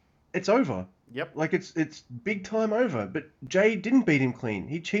 it's over. Yep. It's big time over. But Jay didn't beat him clean.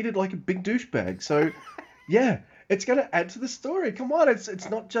 He cheated like a big douchebag. So it's gonna add to the story. Come on, it's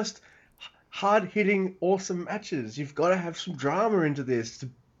not just hard hitting awesome matches. You've got to have some drama into this.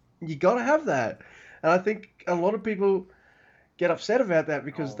 You got to have that. And I think a lot of people get upset about that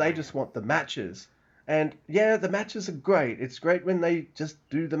because they just want the matches. And the matches are great. It's great when they just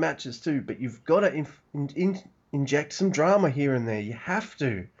do the matches too, but you've got to inject some drama here and there. You have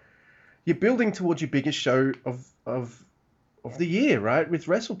to. You're building towards your biggest show of the year, right? With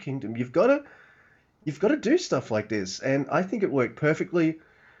Wrestle Kingdom, you've got to do stuff like this, and I think it worked perfectly.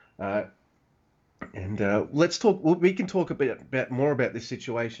 Let's talk. Well, we can talk a bit more about this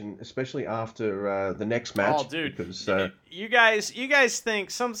situation, especially after the next match. Oh, dude! Because, you guys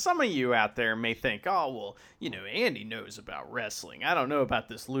think some of you out there may think, oh well, Andy knows about wrestling. I don't know about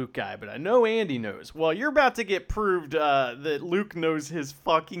this Luke guy, but I know Andy knows. Well, you're about to get proved that Luke knows his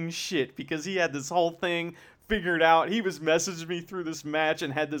fucking shit because he had this whole thing figured out. He was messaging me through this match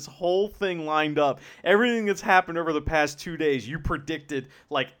and had this whole thing lined up. Everything that's happened over the past 2 days, you predicted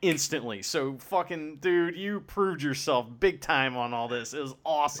instantly. So fucking dude, you proved yourself big time on all this. It was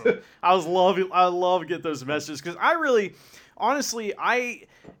awesome. I love getting those messages because honestly, I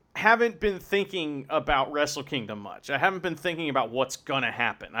haven't been thinking about Wrestle Kingdom much. I haven't been thinking about what's gonna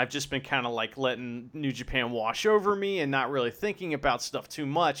happen. I've just been kind of letting New Japan wash over me and not really thinking about stuff too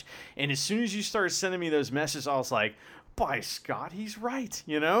much. And as soon as you started sending me those messages, I was like, by Scott, he's right.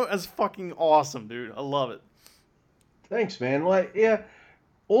 It's fucking awesome, dude. I love it. Thanks, man.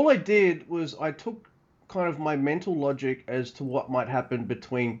 All I did was I took kind of my mental logic as to what might happen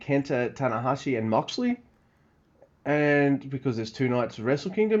between Kenta, Tanahashi, and Moxley. And because there's 2 nights of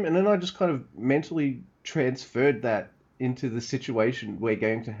Wrestle Kingdom, and then I just kind of mentally transferred that into the situation we're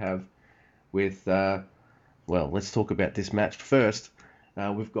going to have with, let's talk about this match first.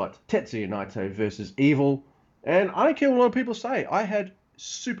 We've got Tetsuya Naito versus Evil, and I don't care what a lot of people say. I had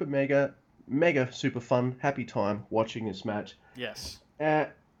super mega super fun, happy time watching this match. Yes.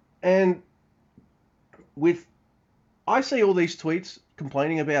 And I see all these tweets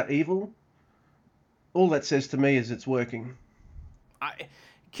complaining about Evil. All that says to me is it's working.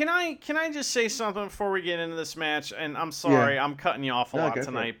 Can I just say something before we get into this match? And I'm sorry, I'm cutting you off a lot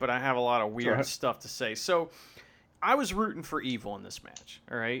tonight, but I have a lot of weird stuff to say. So, I was rooting for Evil in this match,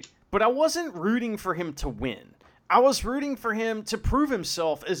 all right? But I wasn't rooting for him to win. I was rooting for him to prove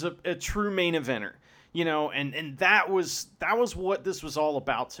himself as a true main eventer. You know, and that was what this was all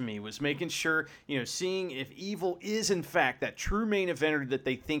about to me, was making sure, you know, seeing if Evil is in fact that true main eventer that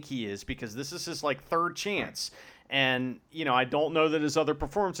they think he is, because this is his like third chance. And, you know, I don't know that his other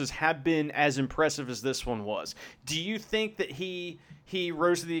performances have been as impressive as this one was. Do you think that he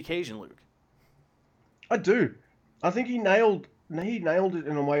rose to the occasion, Luke? I do. I think he nailed it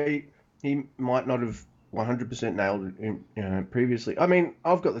in a way he might not have 100% nailed it previously. I mean,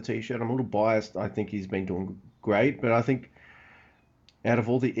 I've got the T-shirt. I'm a little biased. I think he's been doing great, but I think out of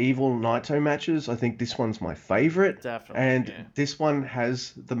all the Evil Naito matches, I think this one's my favorite. Definitely. And yeah. this one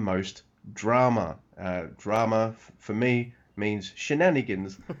has the most drama. Drama for me means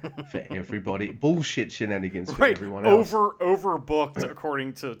shenanigans for everybody. Bullshit shenanigans for everyone else. Overbooked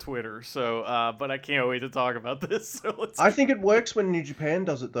according to Twitter. So, but I can't wait to talk about this. So I think it works when New Japan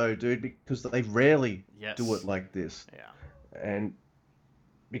does it though, dude, because they rarely do it like this. Yeah. And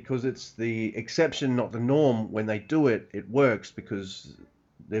because it's the exception, not the norm, when they do it, it works because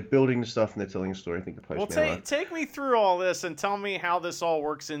they're building the stuff and they're telling a story. I think the post. Well, take me through all this and tell me how this all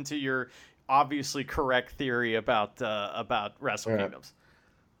works into your obviously correct theory about Wrestle Kingdoms.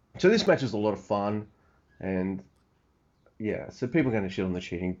 So this match is a lot of fun, and yeah, so people are going to shit on the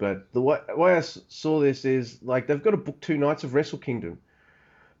cheating, but the way I saw this is like they've got to book 2 nights of Wrestle Kingdom,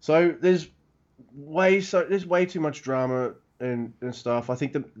 so there's way too much drama and stuff. I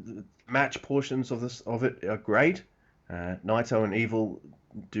think the match portions of it are great. Naito and Evil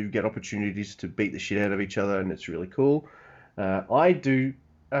do get opportunities to beat the shit out of each other, and it's really cool. I've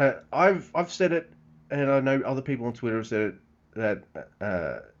said it, and I know other people on Twitter have said it, that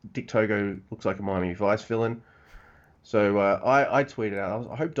Dick Togo looks like a Miami Vice villain. So I tweeted out,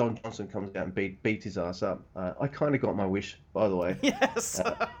 I hope Don Johnson comes out and beats his ass up. I kind of got my wish, by the way. Yes.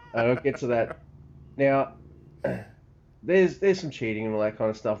 I'll get to that. Now, there's some cheating and all that kind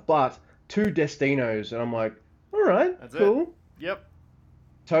of stuff, but 2 Destinos, and I'm like, all right, That's cool. It. Yep.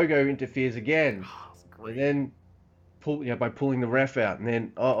 Togo interferes again, Great. and then by pulling the ref out, and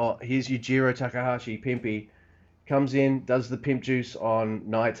then here's Yujiro Takahashi, Pimpy, comes in, does the pimp juice on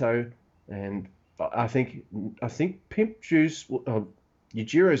Naito, and I think pimp juice,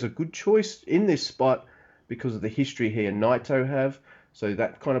 Yujiro's a good choice in this spot because of the history he and Naito have, so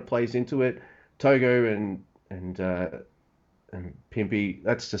that kind of plays into it. Togo and Pimpy,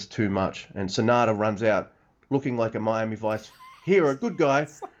 that's just too much, and Sonata runs out looking like a Miami Vice hero, good guy.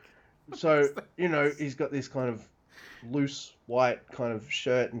 So, you know, he's got this kind of loose white kind of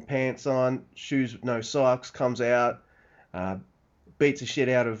shirt and pants on, shoes with no socks, comes out, beats the shit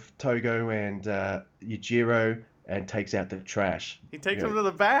out of Togo and Yujiro, and takes out the trash. He takes him to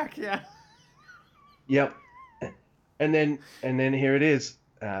the back, yeah. Yep. And then here it is.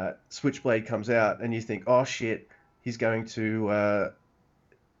 Switchblade comes out, and you think, oh shit, he's going to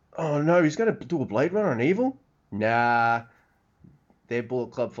oh no, he's going to do a Blade Runner on Evil? Nah, they're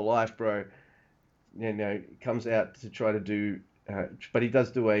Bullet Club for life, bro. You know, comes out to try to do, but he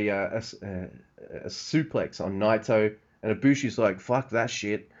does do a suplex on Naito, and Ibushi's like, fuck that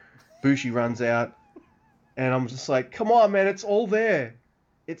shit. Ibushi runs out, and I'm just like, come on, man, it's all there.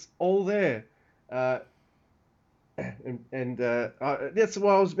 It's all there. That's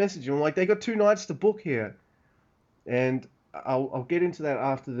why I was messaging. I'm like, they got 2 nights to book here, and I'll get into that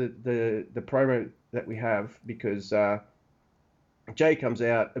after the promo that we have, because Jay comes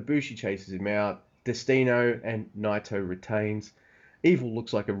out, Ibushi chases him out, Destino and Naito retains. Evil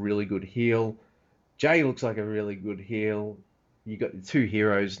looks like a really good heel. Jay looks like a really good heel. You got the 2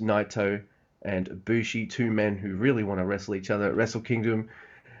 heroes, Naito and Ibushi, 2 men who really want to wrestle each other at Wrestle Kingdom.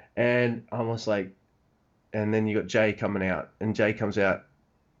 And I'm almost like, and then you got Jay coming out, and Jay comes out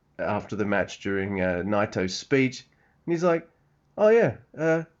after the match during Naito's speech, and he's like, oh yeah,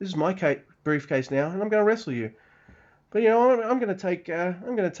 this is my briefcase now, and I'm going to wrestle you. But you know, I'm going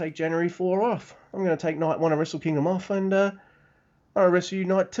to take January 4 off. I'm going to take night 1 of Wrestle Kingdom off, and I'll wrestle you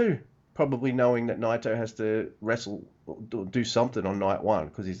night 2. Probably knowing that Naito has to wrestle, do something on night 1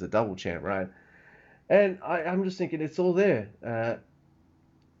 because he's the double champ, right? And I'm just thinking it's all there.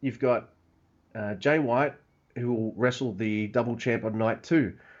 You've got Jay White, who will wrestle the double champ on night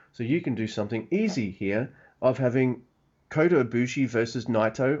 2. So you can do something easy here of having Kota Ibushi versus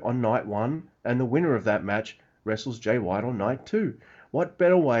Naito on night 1, and the winner of that match wrestles Jay White on night 2. What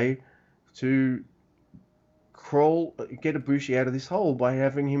better way to get Ibushi out of this hole by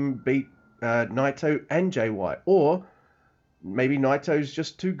having him beat Naito and Jay White? Or maybe Naito's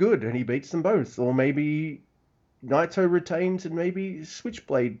just too good and he beats them both. Or maybe Naito retains and maybe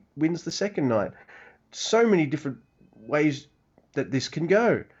Switchblade wins the second night. So many different ways that this can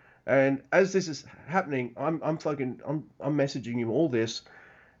go. And as this is happening, I'm messaging you all this,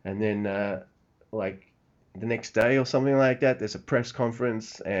 and then like the next day or something like that, there's a press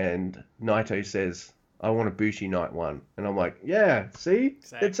conference and Naito says, "I want a Bushi night one," and I'm like, "Yeah, see,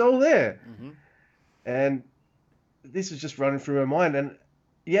 Exactly. it's all there." Mm-hmm. And this is just running through my mind. And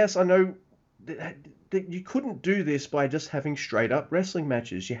yes, I know that you couldn't do this by just having straight up wrestling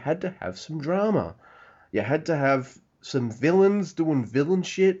matches. You had to have some drama. You had to have some villains doing villain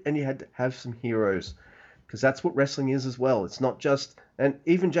shit, and you had to have some heroes. Because that's what wrestling is as well. It's not just, and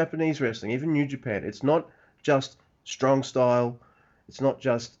even Japanese wrestling, even New Japan, it's not just strong style. It's not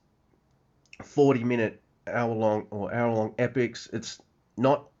just 40-minute, hour-long epics. It's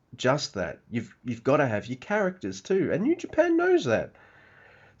not just that. You've got to have your characters too, and New Japan knows that.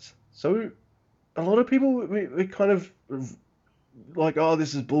 So a lot of people we kind of like, oh,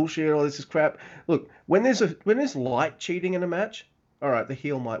 this is bullshit, or this is crap. Look, when there's light cheating in a match, all right, the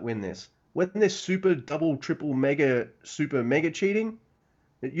heel might win this. When there's super double, triple, super mega cheating,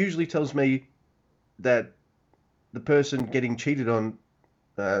 it usually tells me that the person getting cheated on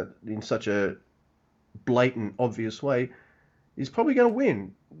in such a blatant, obvious way is probably going to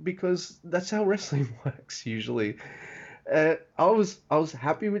win, because that's how wrestling works usually. I was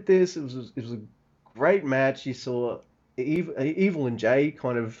happy with this. It was a great match. You saw Evil and Jay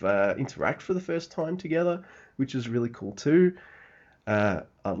kind of interact for the first time together, which is really cool too.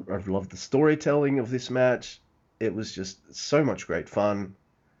 I've loved the storytelling of this match. It was just so much great fun,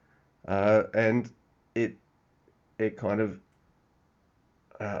 and it kind of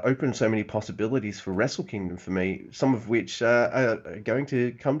opened so many possibilities for Wrestle Kingdom for me, some of which are going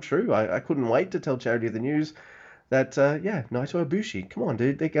to come true. I couldn't wait to tell Charity of the News that, yeah, Naito Ibushi, come on,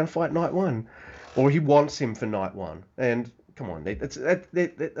 dude, they're going to fight night one. Or he wants him for night one. And come on,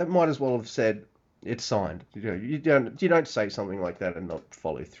 that might as well have said it's signed. You don't say something like that and not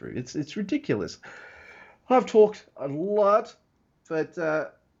follow through. It's ridiculous. I've talked a lot, but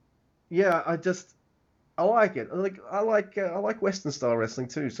yeah, I like it. I like Western style wrestling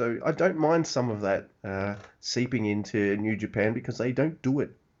too. So I don't mind some of that seeping into New Japan, because they don't do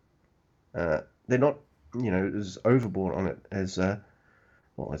it. They're not, as overboard on it as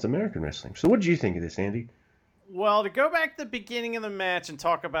American wrestling. So what do you think of this, Andy? Well, to go back to the beginning of the match and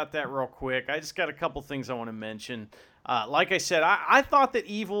talk about that real quick, I just got a couple things I want to mention. Like I said, I thought that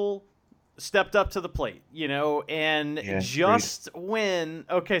Evil stepped up to the plate, and just when,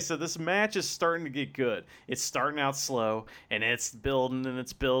 okay, so this match is starting to get good. It's starting out slow, and it's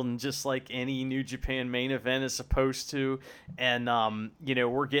building just like any New Japan main event is supposed to. And,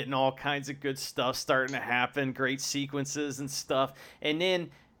 we're getting all kinds of good stuff starting to happen, great sequences and stuff. And then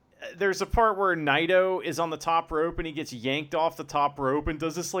there's a part where Naito is on the top rope and he gets yanked off the top rope and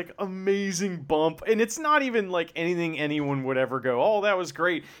does this like amazing bump, and it's not even like anything anyone would ever go, oh, that was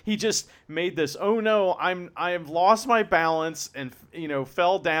great. He just made this, oh no, I've lost my balance, and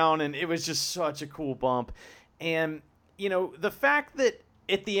fell down, and it was just such a cool bump. And the fact that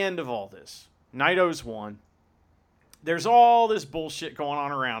at the end of all this, Naito's won. There's all this bullshit going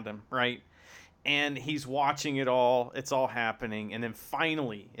on around him, right? And he's watching it all. It's all happening. And then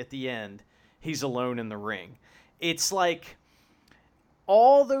finally, at the end, he's alone in the ring. It's like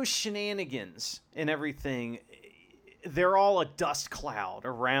all those shenanigans and everything, they're all a dust cloud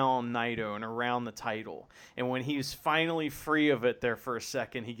around Naito and around the title. And when he's finally free of it there for a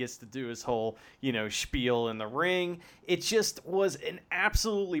second, he gets to do his whole, spiel in the ring. It just was an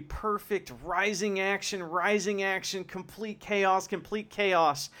absolutely perfect rising action, complete chaos,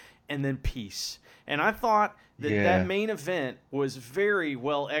 and then peace. And I thought that main event was very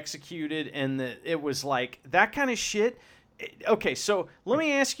well executed, and that it was like that kind of shit. Okay, so let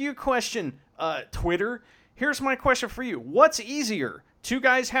me ask you a question, Twitter. Here's my question for you. What's easier? Two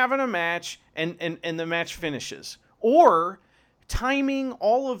guys having a match and the match finishes, or timing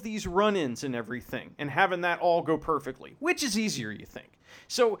all of these run-ins and everything and having that all go perfectly? Which is easier, you think?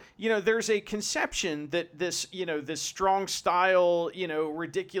 So, there's a conception that this strong style,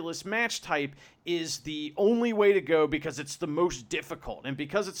 ridiculous match type is the only way to go because it's the most difficult. And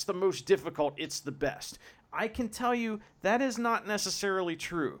because it's the most difficult, it's the best. I can tell you that is not necessarily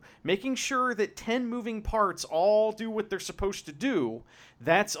true. Making sure that 10 moving parts all do what they're supposed to do,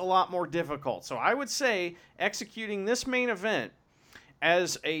 that's a lot more difficult. So I would say executing this main event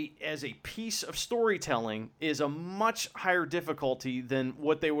as a piece of storytelling is a much higher difficulty than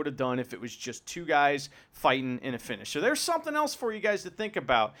what they would have done if it was just two guys fighting in a finish. So there's something else for you guys to think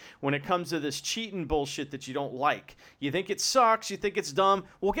about when it comes to this cheating bullshit that you don't like. You think it sucks, you think it's dumb.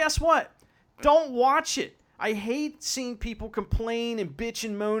 Well, guess what? Don't watch it. I hate seeing people complain and bitch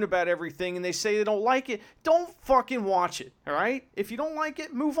and moan about everything, and they say they don't like it. Don't fucking watch it, all right? If you don't like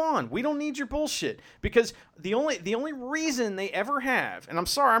it, move on. We don't need your bullshit, because the only reason they ever have, and I'm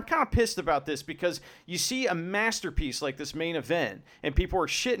sorry, I'm kind of pissed about this, because you see a masterpiece like this main event, and people are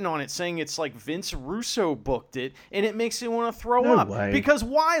shitting on it, saying it's like Vince Russo booked it, and it makes you want to throw up. way. Because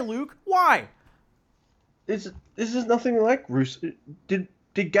why, Luke? Why? This is nothing like Russo.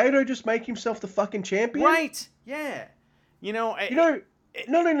 Did Gato just make himself the fucking champion? Right? Yeah.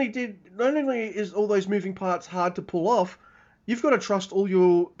 Not only is all those moving parts hard to pull off, you've got to trust all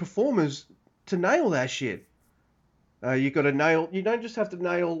your performers to nail that shit. You don't just have to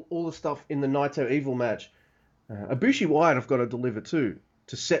nail all the stuff in the Naito Evil match. Ibushi Wyatt have got to deliver too,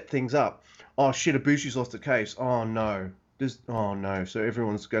 to set things up. Oh shit, Ibushi's lost the case. Oh no. So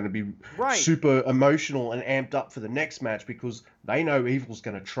everyone's going to be super emotional and amped up for the next match because they know Evil's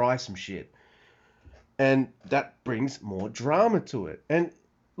going to try some shit. And that brings more drama to it. And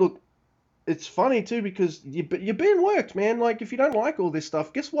look, it's funny too because you're being worked, man. Like, if you don't like all this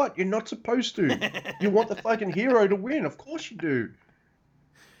stuff, guess what? You're not supposed to. You want the fucking hero to win. Of course you do.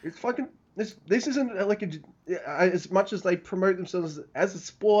 It's fucking... This isn't like as much as they promote themselves as a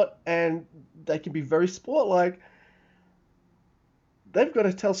sport and they can be very sport-like, they've got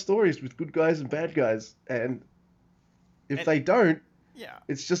to tell stories with good guys and bad guys, and if they don't,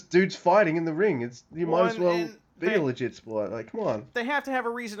 it's just dudes fighting in the ring. Might as well be a legit sport. Like, come on. They have to have a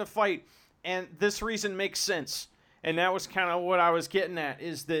reason to fight, and this reason makes sense. And that was kind of what I was getting at,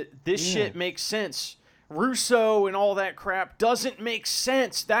 is that this shit makes sense. Russo and all that crap doesn't make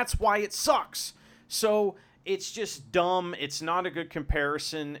sense. That's why it sucks. So it's just dumb. It's not a good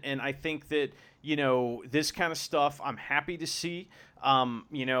comparison, and I think that, this kind of stuff I'm happy to see.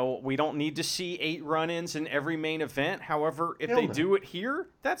 We don't need to see 8 run-ins in every main event. However, if they do it here,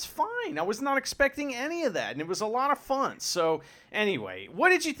 that's fine. I was not expecting any of that, and it was a lot of fun. So, anyway, what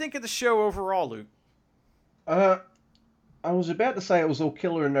did you think of the show overall, Luke? I was about to say it was all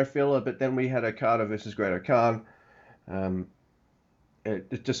killer and no filler, but then we had Okada versus Great Khan.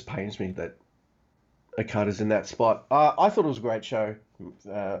 It just pains me that Okada's in that spot. I thought it was a great show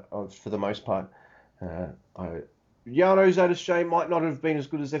for the most part. Yano Zadashame might not have been as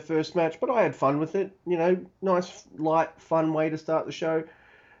good as their first match, but I had fun with it. Nice, light, fun way to start the show.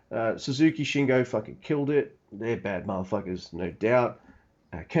 Suzuki Shingo fucking killed it. They're bad motherfuckers, no doubt.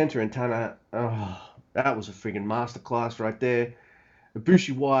 Kenta and Tana, that was a friggin' masterclass right there.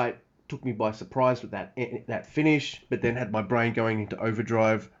 Ibushi Wyatt took me by surprise with that finish, but then had my brain going into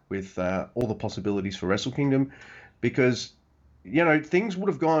overdrive with all the possibilities for Wrestle Kingdom, because things would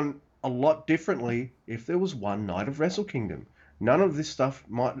have gone a lot differently if there was one night of Wrestle Kingdom. None of this stuff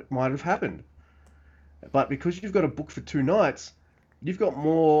might have happened. But because you've got a book for 2 nights, you've got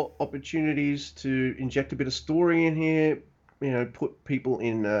more opportunities to inject a bit of story in here, put people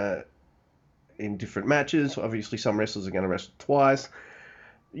in different matches. Obviously, some wrestlers are going to wrestle twice.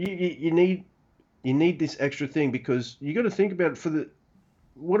 You need this extra thing, because you got to think about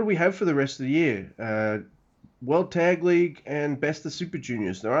what do we have for the rest of the year? World Tag League and Best of Super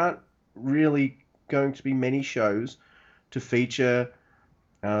Juniors. There aren't really going to be many shows to feature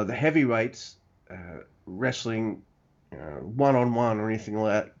the heavyweights wrestling one-on-one or anything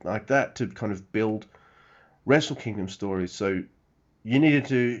like that to kind of build Wrestle Kingdom stories. So they needed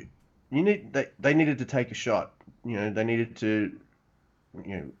to take a shot. They needed to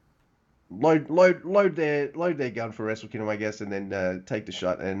load their gun for Wrestle Kingdom, I guess, and then take the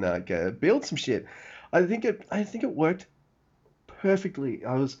shot and build some shit. I think it worked perfectly.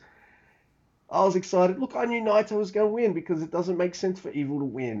 I was excited. Look, I knew Naito was going to win because it doesn't make sense for Evil to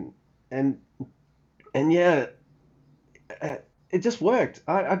win, and yeah, it just worked.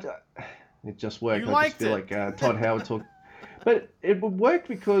 It just worked. I just feel like Todd Howard talked, but it worked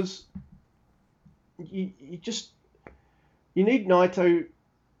because you need Naito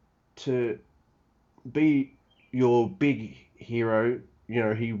to be your big hero.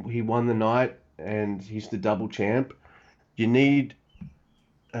 He won the night and he's the double champ. You need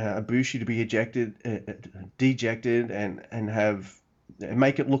Ibushi to be dejected and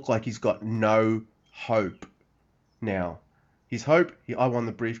make it look like he's got no hope now. His hope, I won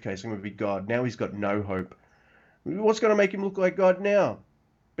the briefcase, I'm going to be God. Now he's got no hope. What's going to make him look like God now?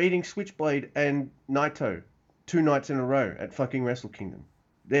 Beating Switchblade and Naito 2 nights in a row at fucking Wrestle Kingdom.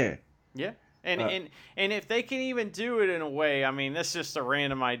 There. Yeah. And if they can even do it in a way, I mean, that's just a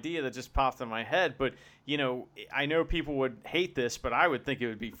random idea that just popped in my head, but, I know people would hate this, but I would think it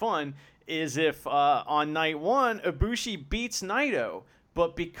would be fun, is if on night 1, Ibushi beats Naito,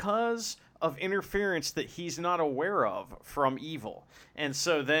 but because of interference that he's not aware of from Evil. And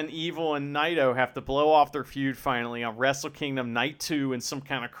so then Evil and Naito have to blow off their feud finally on Wrestle Kingdom Night 2 in some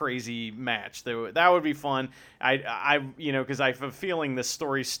kind of crazy match. That would be fun. I because I have a feeling this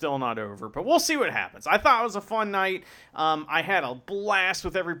story's still not over, but we'll see what happens. I thought it was a fun night. I had a blast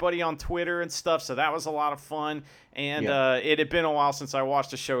with everybody on Twitter and stuff, so that was a lot of fun. And it had been a while since I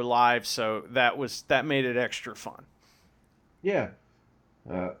watched a show live, so that made it extra fun. Yeah.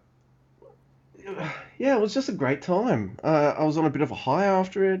 Yeah, it was just a great time. I was on a bit of a high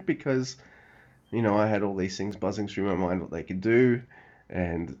after it because, I had all these things buzzing through my mind what they could do,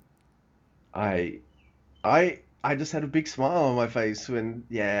 and I just had a big smile on my face when,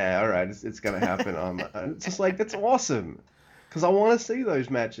 all right, it's gonna happen. It's just like, that's awesome, because I want to see those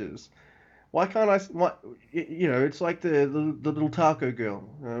matches. Why can't I? It's like the little taco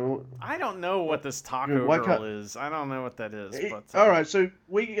girl. I don't know what this taco girl is. I don't know what that is. But all right, so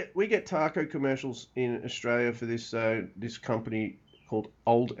we get taco commercials in Australia for this company called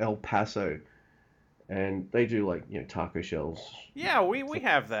Old El Paso, and they do taco shells. Yeah, we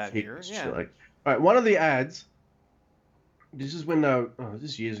have that here. Yeah. All right, one of the ads. This is when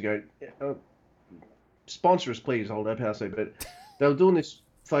this is years ago. Sponsor us, please, Old El Paso. But they were doing this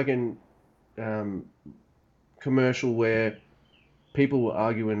fucking commercial where people were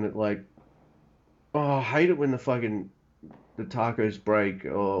arguing that I hate it when the tacos break,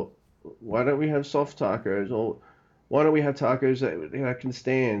 or why don't we have soft tacos, or why don't we have tacos that can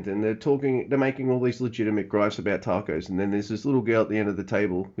stand? And they're making all these legitimate gripes about tacos, and then there's this little girl at the end of the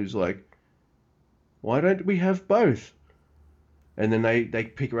table who's like, why don't we have both? And then they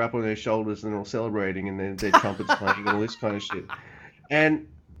pick her up on their shoulders and they're all celebrating, and then their trumpets playing and all this kind of shit. And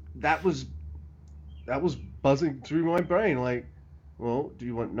that was buzzing through my brain. Well, do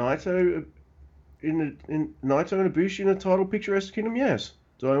you want Naito in Naito and Ibushi in a title picture Wrestle Kingdom? Yes.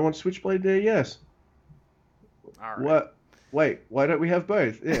 Do I want Switchblade there? Yes. All right. What? Wait, why don't we have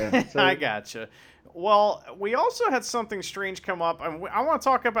both? Yeah. So... I gotcha. Well, we also had something strange come up. I want to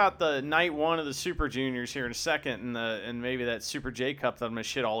talk about the night 1 of the Super Juniors here in a second, and maybe that Super J Cup that I'm gonna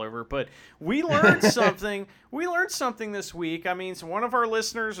shit all over. But we learned something. We learned something this week. I mean, so one of our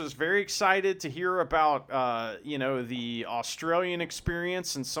listeners was very excited to hear about, the Australian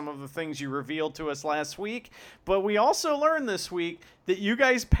experience and some of the things you revealed to us last week. But we also learned this week that you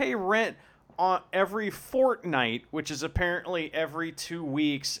guys pay rent on every fortnight, which is apparently every 2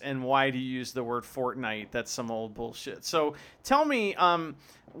 weeks. And why do you use the word fortnight? That's some old bullshit. So tell me,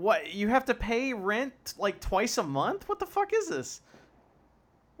 what, you have to pay rent twice a month? What the fuck is this?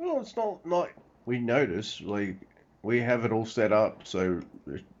 Well, it's not we notice. We have it all set up so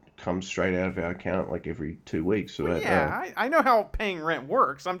it comes straight out of our account every 2 weeks. So I know how paying rent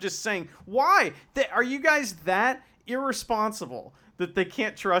works. I'm just saying, why? Are you guys that irresponsible that they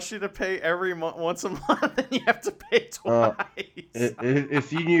can't trust you to pay every month, once a month, and you have to pay twice?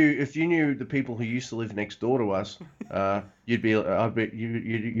 If you knew the people who used to live next door to us, you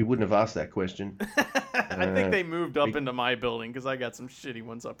wouldn't have asked that question. I think they moved up into my building because I got some shitty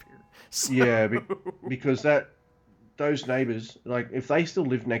ones up here. So... Yeah, because those neighbors, if they still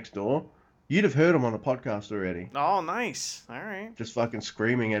lived next door, you'd have heard them on the podcast already. Oh, nice. All right. Just fucking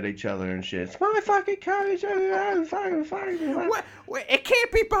screaming at each other and shit. It's my fucking coach. What? Wait, it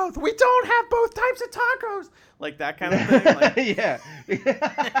can't be both. We don't have both types of tacos. That kind of thing. Yeah.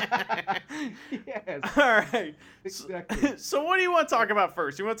 Yes. All right. Exactly. So what do you want to talk about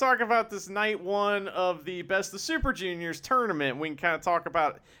first? You want to talk about this night 1 of the Best of Super Juniors tournament? We can kind of talk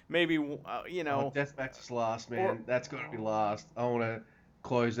about maybe, Deathmatch is last, man. That's got to be last. I want to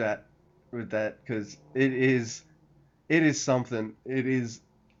close that with that because it is something. It is,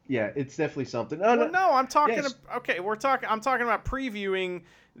 it's definitely something. I'm talking. Yes. I'm talking about previewing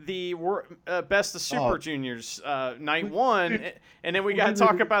the Best of Super Juniors night 1, and then we got to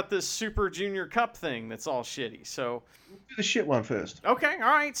talk about this Super Junior Cup thing that's all shitty. So do the shit one first. Okay,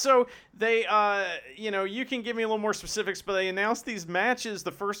 all right. So they, you can give me a little more specifics, but they announced these matches,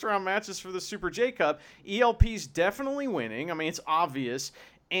 the first round matches for the Super J Cup. ELP's definitely winning. I mean, it's obvious.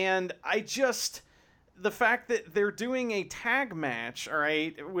 And the fact that they're doing a tag match, all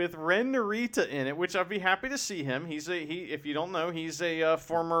right, with Ren Narita in it, which I'd be happy to see him. If you don't know, he's a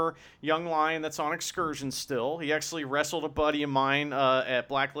former young lion that's on excursion still. He actually wrestled a buddy of mine at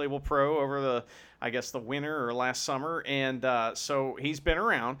Black Label Pro over the winter or last summer, and so he's been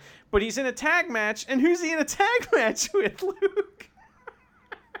around. But he's in a tag match, and who's he in a tag match with, Luke?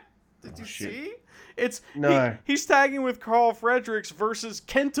 Did you see? He's tagging with Carl Fredericks versus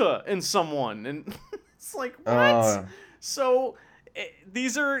Kenta and someone, and it's what? So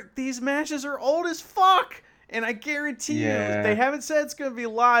these matches are old as fuck, And I guarantee Yeah. you, they haven't said it's going to be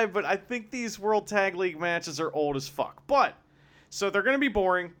live, but I think these World Tag League matches are old as fuck. But, so they're going to be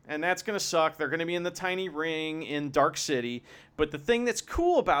boring, and that's going to suck. They're going to be in the tiny ring in Dark City. But the thing that's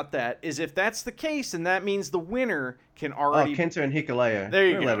cool about that is if that's the case, and that means the winner can already... Kenta and Hikuleo. There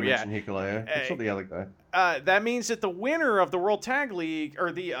you We're allowed go, to yeah. mention Hikuleo. It's not the other guy. That means that the winner of the World Tag League,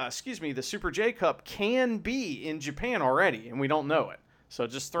 or the Super J Cup, can be in Japan already, and we don't know it. So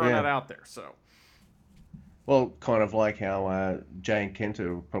just throwing that out there. So, well, kind of like how Jay and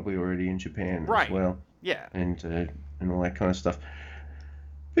Kenta are probably already in Japan as well. Yeah. And all that kind of stuff.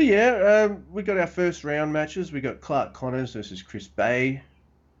 But yeah, we got our first round matches. We got Clark Connors versus Chris Bay.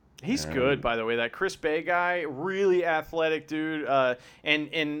 He's good, by the way. That Chris Bay guy, really athletic dude.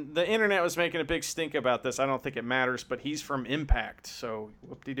 And the internet was making a big stink about this. I don't think it matters, but he's from Impact, so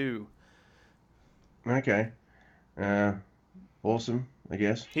whoop-de-doo. Okay. Awesome, I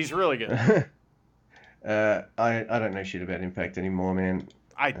guess. He's really good. I don't know shit about Impact anymore, man.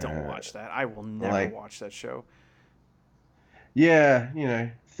 I don't watch that. I will never watch that show. Yeah,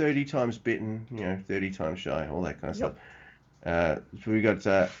 30 times bitten, 30 times shy, all that kind of stuff. So we got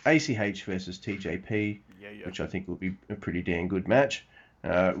ACH versus TJP, which I think will be a pretty damn good match.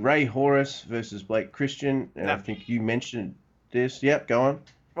 Ray Horace versus Blake Christian, and I think you mentioned this. Yep, go on.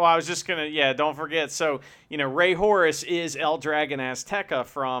 Well, I was just gonna, don't forget. So, Ray Horace is El Dragon Azteca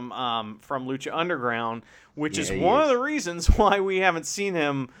from Lucha Underground, which is one of the reasons why we haven't seen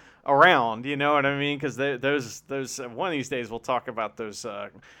him around. You know what I mean? Because those one of these days we'll talk about those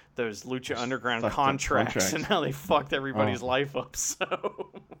Lucha Underground contracts and how they fucked everybody's life up.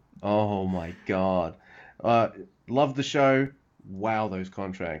 So. Oh my God, love the show. Wow, those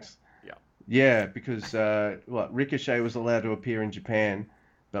contracts. Yeah. Yeah, because Ricochet was allowed to appear in Japan,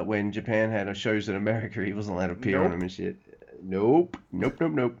 but when Japan had shows in America, he wasn't allowed to appear on them and shit. Nope.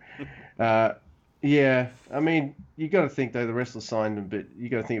 Yeah, I mean, you got to think though the wrestler signed him, but you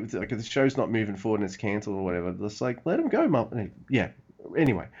got to think like if the show's not moving forward and it's cancelled or whatever, it's like let him go, Mum. Yeah.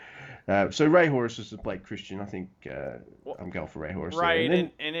 Anyway, so Ray Horace versus Blake Christian. I think I'm going for Ray Horace. Right,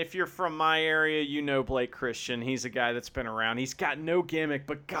 and if you're from my area, you know Blake Christian. He's a guy that's been around. He's got no gimmick,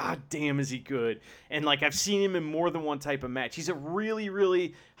 but goddamn is he good. And like I've seen him in more than one type of match. He's a really,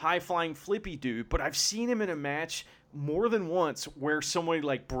 really high flying flippy dude, but I've seen him in a match more than once where somebody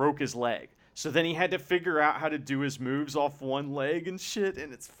like broke his leg. So then he had to figure out how to do his moves off one leg and shit,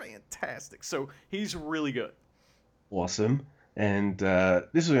 and it's fantastic. So he's really good. Awesome. And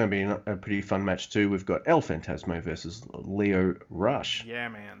this is going to be a pretty fun match too. We've got El Phantasmo versus Leo Rush. Yeah,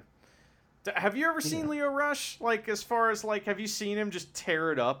 man. Have you ever seen Leo Rush? Like, as far as, like, have you seen him just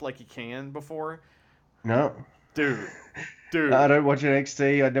tear it up like he can before? No. Dude. I don't watch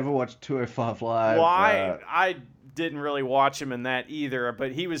NXT. I never watched 205 Live. Well, I didn't really watch him in that either,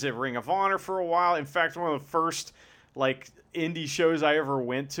 but he was at Ring of Honor for a while. In fact, one of the first, like, indie shows I ever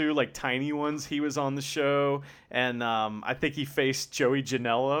went to, like tiny ones, he was on the show, and I think he faced Joey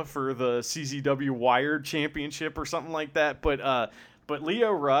Janela for the CZW Wired Championship or something like that. But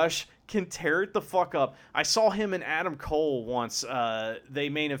Leo Rush can tear it the fuck up. I saw him and Adam Cole once. They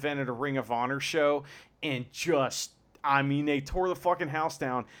main evented a Ring of Honor show, and they tore the fucking house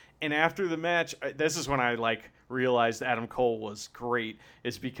down. And after the match, this is when I realized Adam Cole was great,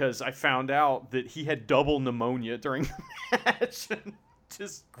 is because I found out that he had double pneumonia during the match and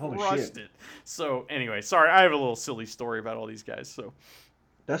just crushed it. So anyway, sorry, I have a little silly story about all these guys. So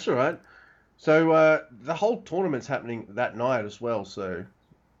that's all right. So the whole tournament's happening that night as well. So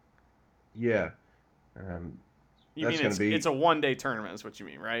yeah, you mean it's a one-day tournament? Is what you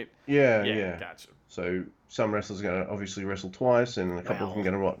mean, right? Yeah. Gotcha. So some wrestlers are going to obviously wrestle twice, and a couple of them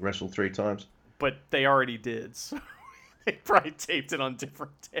are going to wrestle 3 times. But they already did, so they probably taped it on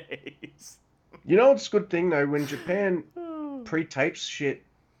different days. You know what's a good thing, though? When Japan pre-tapes shit,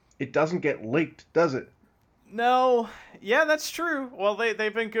 it doesn't get leaked, does it? No. Yeah, that's true. Well,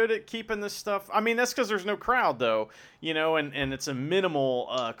 they've been good at keeping this stuff. I mean, that's because there's no crowd, though, and it's a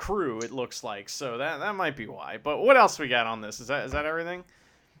minimal crew, it looks like. So that might be why. But what else we got on this? Is that everything?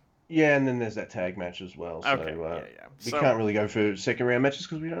 Yeah, and then there's that tag match as well. So, okay, yeah. We can't really go for second round matches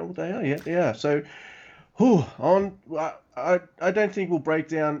because we don't know what they are yet. Yeah, so I don't think we'll break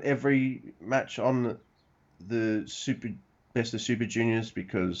down every match on the Best of Super Juniors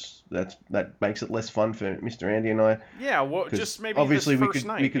because that makes it less fun for Mr. Andy and I. Yeah, well, just maybe obviously this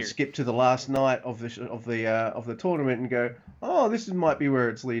we could skip to the last night of the tournament and go, oh, might be where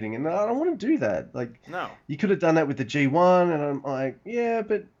it's leading, and I don't want to do that. Like, no, you could have done that with the G1, and I'm like, yeah,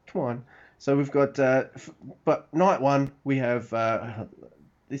 but come on. So we've got, but night one we have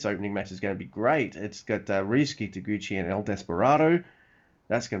this opening match is going to be great. It's got Ryusuke Taguchi and El Desperado.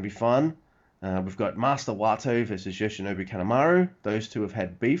 That's going to be fun. We've got Master Wato versus Yoshinobu Kanemaru. Those two have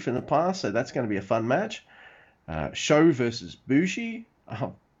had beef in the past, so that's going to be a fun match. Sho versus Bushi.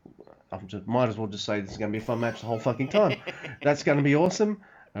 Oh, might as well just say this is going to be a fun match the whole fucking time. That's going to be awesome.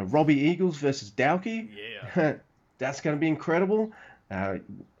 Robbie Eagles versus Daoki. Yeah. That's going to be incredible. I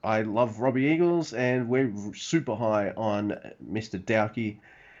love Robbie Eagles, and we're super high on Mr. Daoki.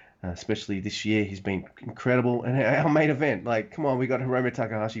 Especially this year, he's been incredible. And our main event, like, come on, we got Hiromu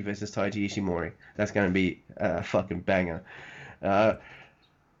Takahashi versus Taiji Ishimori. That's going to be a fucking banger. I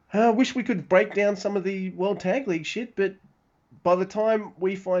wish we could break down some of the World Tag League shit, but by the time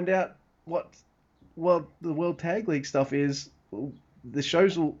we find out what the World Tag League stuff is, the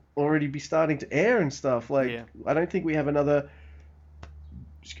shows will already be starting to air and stuff. Like, Yeah. I don't think we have another.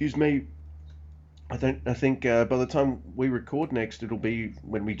 Excuse me. I think by the time we record next, it'll be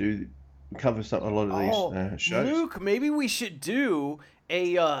when we do cover a lot of these shows. Luke, maybe we should do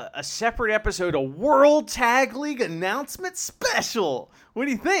a separate episode, a World Tag League announcement special. What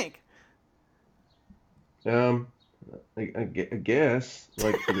do you think? I guess.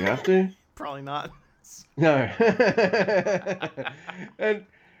 Like, do we have to? Probably not. No. And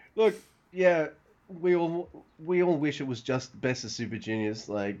look, yeah, we all wish it was just Best of Super Juniors.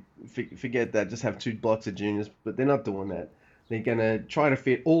 Like, forget that. Just have 2 blocks of juniors, but they're not doing that. They're gonna try to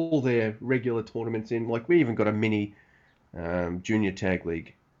fit all their regular tournaments in. Like, we even got a mini junior tag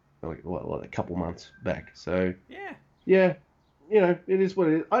league, like a couple months back. So yeah, it is what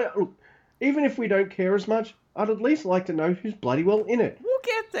it is. Look, even if we don't care as much, I'd at least like to know who's bloody well in it. We'll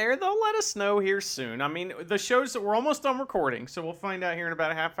get there. They'll let us know here soon. I mean, the shows that we're almost done recording, so we'll find out here in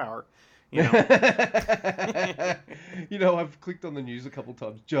about a half hour. You know, I've clicked on the news a couple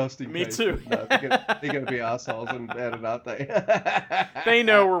times just in Me case. too. No, they're going to be assholes and bad, aren't they? They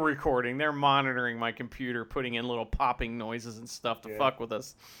know we're recording. They're monitoring my computer, putting in little popping noises and stuff to fuck with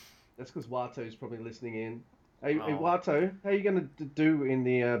us. That's because Wato's probably listening in. Hey, Oh. hey Wato, how you going to do in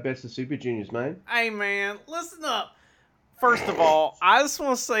the Best of Super Juniors, mate? Hey, man, listen up. First of all, I just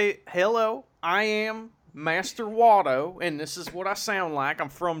want to say hello. I am Master Wato, and this is what I sound like. I'm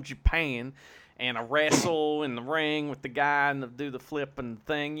from Japan, and I wrestle in the ring with the guy and do the flipping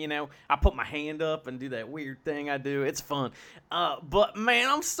thing, you know. I put my hand up and do that weird thing I do. It's fun. But, man,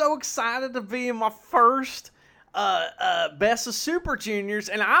 I'm so excited to be in my first Best of Super Juniors,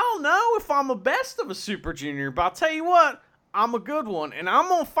 and I don't know if I'm a best of a Super Junior, but I'll tell you what, I'm a good one, and I'm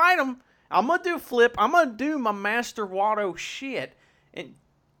going to fight him. I'm going to do a flip. I'm going to do my Master Wato shit, and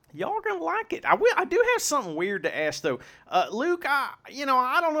y'all are going to like it. I do have something weird to ask, though. Luke, I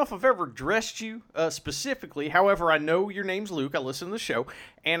don't know if I've ever addressed you specifically. However, I know your name's Luke. I listen to the show.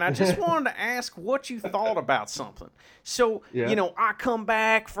 And I just wanted to ask what you thought about something. So, I come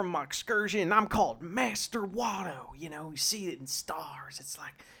back from my excursion, and I'm called Master Wato. You see it in stars. It's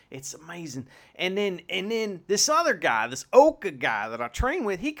like, it's amazing. And then this other guy, this Oka guy that I train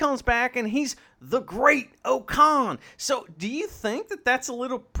with, he comes back and he's the Great Okan. So do you think that that's a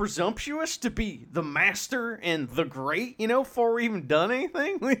little presumptuous to be the Master and the Great, before we even done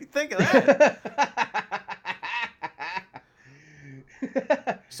anything? What do you think of that?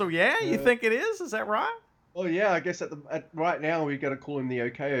 So you think it is? Is that right? Oh yeah, I guess right now we've got to call him the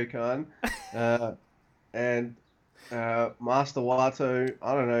OK Okan. And Master Wato,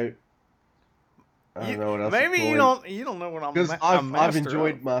 I don't know what else. Maybe you don't know what I'm. Because I'm I've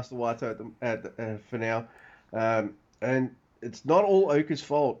enjoyed Master Wato for now, and it's not all Oka's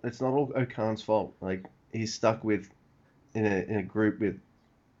fault. It's not all Okan's fault. Like, he's stuck in a group with.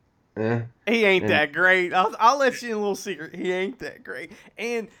 He ain't that great. I'll let you in a little secret. He ain't that great.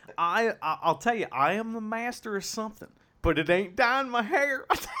 And I'll tell you, I am the master of something, but it ain't dyeing my hair.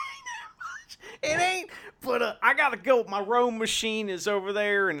 I'll tell you that much. It ain't. But I gotta go. My row machine is over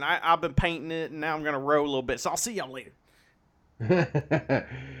there, and I've been painting it, and now I'm gonna row a little bit. So I'll see y'all later.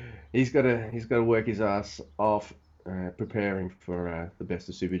 He's gotta work his ass off, preparing for the Best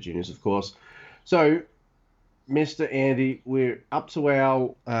of Super Juniors, of course. So, Mr. Andy, we're up to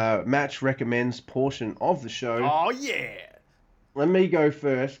our match recommends portion of the show. Oh yeah. Let me go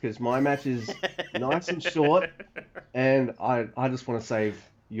first because my match is nice and short, and I just want to save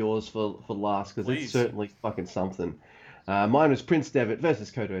yours for last because it's certainly fucking something. Mine was Prince Devitt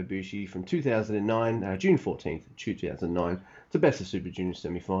versus Kota Ibushi from 2009, June 14th, 2009. It's a Best of Super Junior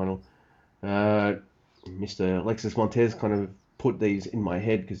semi-final. Mr. Alexis Montez kind of put these in my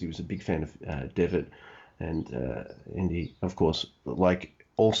head because he was a big fan of Devitt, and he, of course, like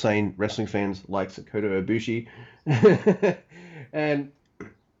all sane wrestling fans, likes Kota Ibushi. And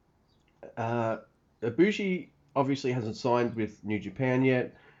Ibushi obviously hasn't signed with New Japan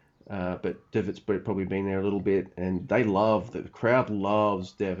yet, but Devitt's probably been there a little bit, and the crowd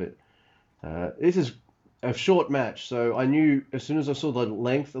loves Devitt. This is a short match, so I knew as soon as I saw the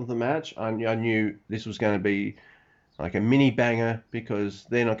length of the match, I knew this was going to be like a mini banger because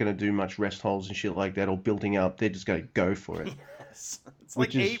they're not going to do much rest holds and shit like that or building up. They're just going to go for it. Yes. It's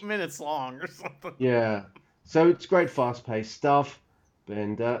like 8 minutes long or something. Yeah. So it's great fast-paced stuff.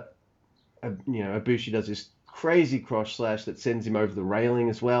 And, Ibushi does this crazy cross slash that sends him over the railing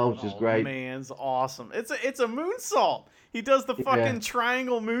as well, which is great. Man's awesome. It's a moonsault. He does the fucking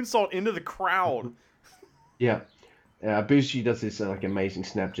triangle moonsault into the crowd. Yeah. Ibushi does this like amazing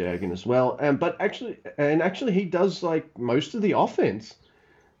snapdragon as well. But actually he does like most of the offense.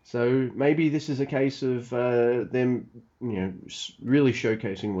 So maybe this is a case of them, really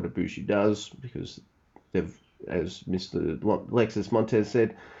showcasing what Ibushi does because they've, as Mr. Lexus Montez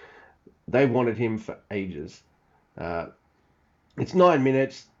said, they wanted him for ages. It's 9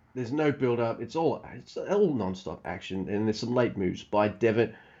 minutes. There's no build up. It's all non-stop action, and there's some late moves by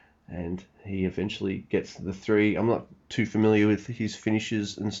Devitt, and he eventually gets the 3. I'm not too familiar with his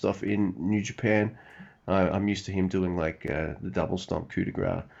finishes and stuff in New Japan. I'm used to him doing like the double stomp coup de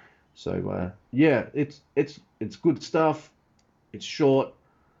grace. So it's good stuff. It's short.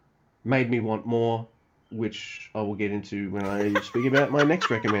 Made me want more, which I will get into when I speak about my next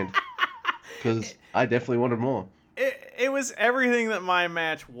recommend. Because I definitely wanted more. It was everything that my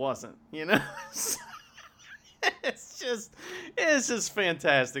match wasn't, It's just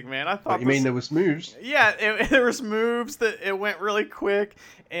fantastic, man. I thought. You mean there was moves? Yeah, there was moves that it went really quick,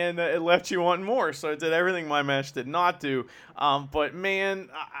 and it left you wanting more. So it did everything my match did not do. But man,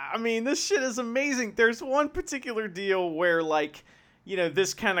 I mean, this shit is amazing. There's one particular deal where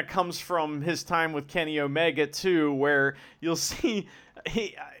this kind of comes from his time with Kenny Omega too, where you'll see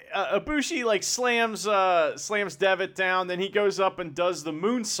Ibushi slams Devitt down, then he goes up and does the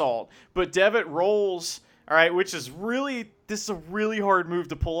moonsault, but Devitt rolls. All right, this is a really hard move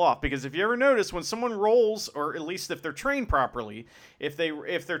to pull off because if you ever notice when someone rolls, or at least if they're trained properly, if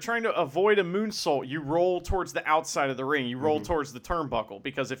they're trying to avoid a moonsault, you roll towards the outside of the ring, you roll towards the turnbuckle,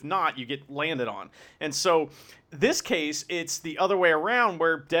 because if not, you get landed on. And so this case, it's the other way around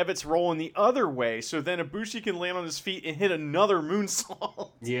where Devitt's rolling the other way, so then Ibushi can land on his feet and hit another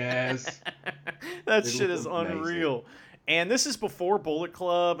moonsault. Yes. That shit is unreal. And this is before Bullet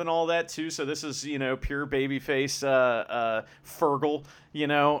Club and all that too, so this is pure babyface Fergal,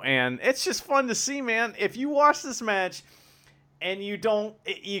 and it's just fun to see, man. If you watch this match and you don't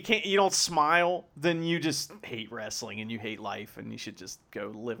smile, then you just hate wrestling and you hate life, and you should just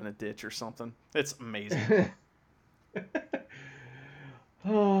go live in a ditch or something. It's amazing.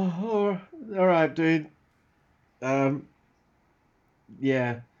 Oh, all right, dude.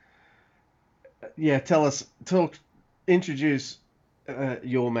 Introduce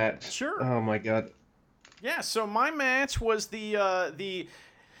your match. Sure. Oh my god. Yeah, so my match was the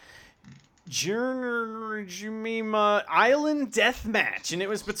Jumima Island Death Match, and it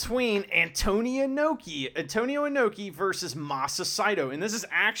was between Antonio Inoki versus Masa Saito, and this is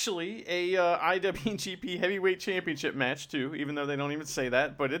actually a IWGP Heavyweight Championship match too, even though they don't even say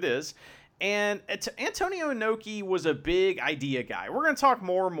that, but it is. And Antonio Inoki was a big idea guy. We're going to talk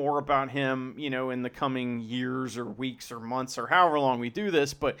more and more about him, in the coming years or weeks or months or however long we do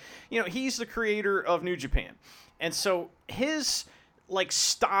this. But, he's the creator of New Japan. And so his,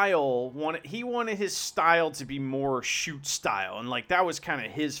 style, he wanted his style to be more shoot style. And, that was kind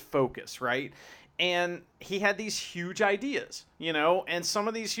of his focus, right? And he had these huge ideas, and some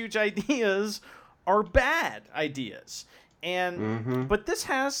of these huge ideas are bad ideas. And but this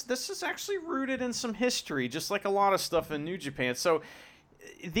is actually rooted in some history, just like a lot of stuff in New Japan. So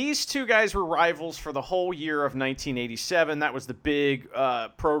these two guys were rivals for the whole year of 1987. That was the big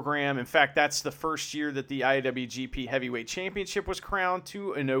program. In fact, that's the first year that the IWGP Heavyweight Championship was crowned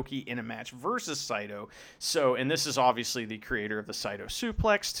to Inoki in a match versus Saito. So, and this is obviously the creator of the Saito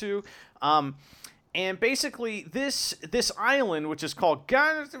Suplex too. And basically, this island, which is called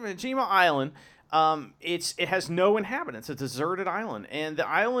Ganejima Island. It has no inhabitants. It's a deserted island, and the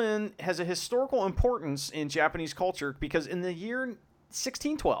island has a historical importance in Japanese culture because in the year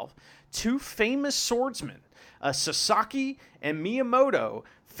 1612, two famous swordsmen, Sasaki and Miyamoto,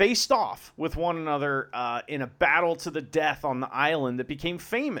 faced off with one another in a battle to the death on the island that became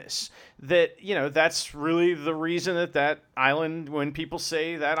famous. That's really the reason that island, when people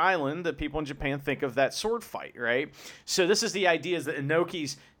say that island, that people in Japan think of that sword fight, right? So this is the idea is that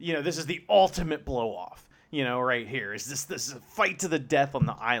Inoki's, this is the ultimate blow-off, right here. This is a fight to the death on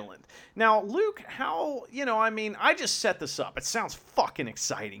the island. Now, Luke, how, I just set this up. It sounds fucking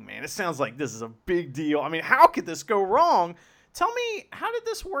exciting, man. It sounds like this is a big deal. I mean, how could this go wrong? Tell me, how did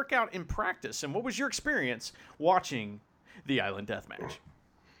this work out in practice, and what was your experience watching the Island Death Match?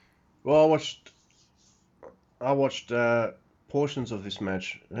 Well, I watched portions of this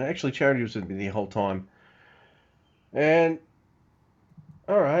match. Actually, Charity was with me the whole time. And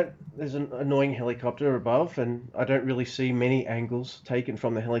all right, there's an annoying helicopter above, and I don't really see many angles taken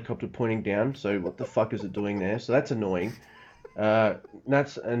from the helicopter pointing down. So what the fuck is it doing there? So that's annoying. And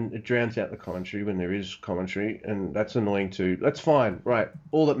it drowns out the commentary when there is commentary, and that's annoying too. That's fine, right?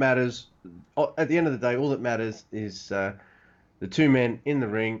 All that matters, at the end of the day, all that matters is the two men in the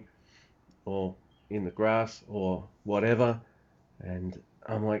ring, or in the grass, or whatever. And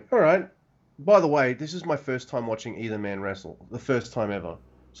I'm like, all right. By the way, this is my first time watching either man wrestle, the first time ever.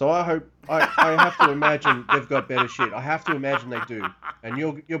 So I hope I have to imagine they've got better shit. I have to imagine they do, and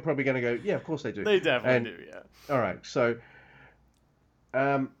you're probably going to go, yeah, of course they do. They definitely do, yeah. All right, so.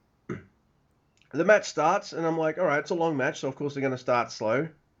 The match starts, and I'm like, all right, it's a long match, so of course they're going to start slow.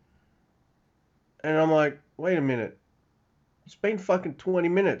 And I'm like, wait a minute. It's been fucking 20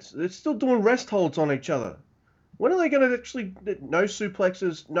 minutes. They're still doing rest holds on each other. When are they going to actually... No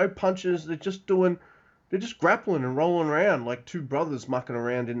suplexes, no punches. They're just grappling and rolling around like two brothers mucking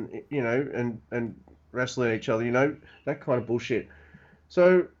around and wrestling each other, that kind of bullshit.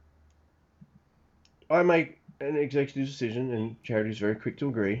 So I make an executive decision, and Charity's very quick to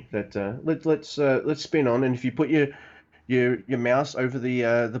agree that let's spin on. And if you put your mouse over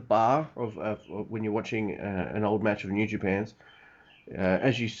the bar of when you're watching an old match of New Japan's,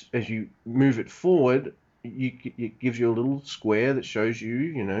 as you move it forward, it gives you a little square that shows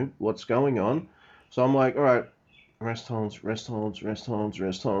you what's going on. So I'm like, all right, rest holds, rest holds, rest holds,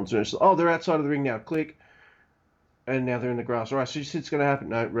 rest holds, rest. Oh, they're outside of the ring now. Click. And now they're in the grass. All right, so it's going to happen.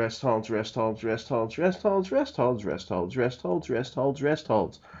 No, rest holds, rest holds, rest holds, rest holds, rest holds, rest holds, rest holds, rest holds, rest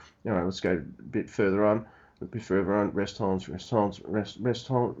holds. All right, let's go a bit further on. Rest holds, rest holds, rest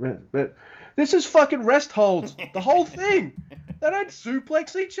holds, rest. This is fucking rest holds. The whole thing. They don't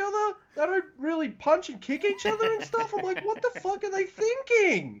suplex each other. They don't really punch and kick each other and stuff. I'm like, what the fuck are they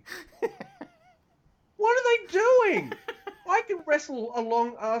thinking? What are they doing? I can wrestle a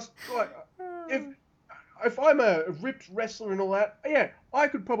long ass. If I'm a ripped wrestler and all that, yeah, I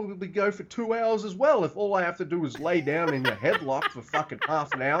could probably go for 2 hours as well if all I have to do is lay down in a headlock for fucking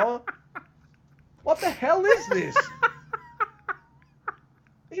half an hour. What the hell is this?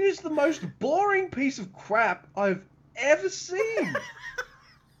 It is the most boring piece of crap I've ever seen.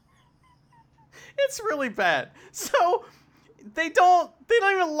 It's really bad. So they don't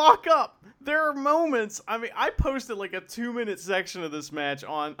even lock up. There are moments, I mean, I posted like a 2-minute section of this match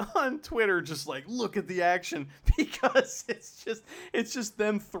on Twitter, just like, look at the action, because it's just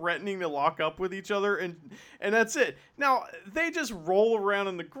them threatening to lock up with each other, and that's it. Now, they just roll around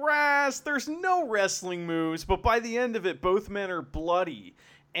in the grass, there's no wrestling moves, but by the end of it, both men are bloody.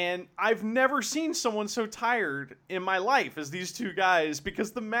 And I've never seen someone so tired in my life as these two guys,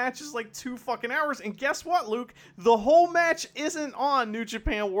 because the match is like 2 fucking hours. And guess what, Luke? The whole match isn't on New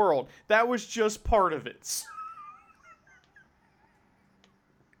Japan World. That was just part of it.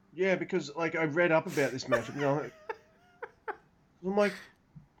 Yeah, because like I read up about this match. I'm like,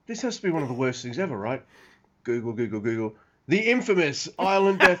 this has to be one of the worst things ever, right? Google. The infamous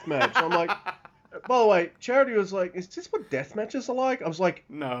Island Death Match. I'm like... By the way, Charity was like, is this what death matches are like? I was like,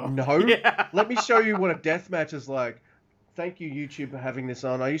 no. Yeah. Let me show you what a death match is like. Thank you, YouTube, for having this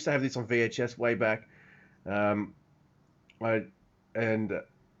on. I used to have this on VHS way back. Thanks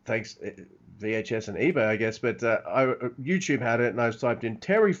VHS and eBay, I guess. But YouTube had it, and I was typed in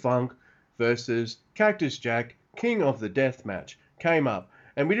Terry Funk versus Cactus Jack, King of the Death Match. Came up.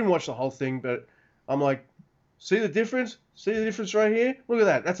 And we didn't watch the whole thing, but I'm like, see the difference? See the difference right here? Look at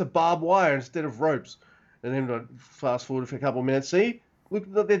that. That's a barbed wire instead of ropes. And then fast forward for a couple of minutes. See? Look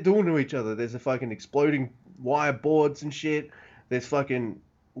what they're doing to each other. There's a fucking exploding wire boards and shit. There's fucking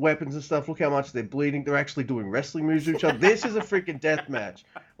weapons and stuff. Look how much they're bleeding. They're actually doing wrestling moves to each other. This is a freaking death match.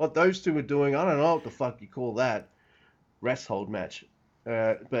 What those two are doing, I don't know what the fuck you call that. Rest hold match.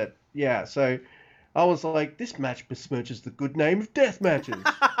 But yeah, so I was like, this match besmirches the good name of death matches.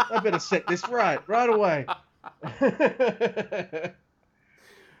 I better set this right away.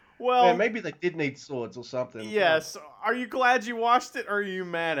 Well, yeah, maybe they did need swords or something. Yes. Are you glad you watched it, or are you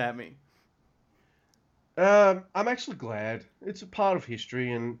mad at me? I'm actually glad. It's a part of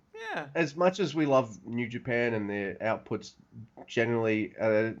history, and yeah, as much as we love New Japan and their outputs generally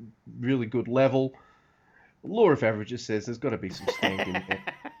at a really good level, law of averages says there's got to be some stank in there,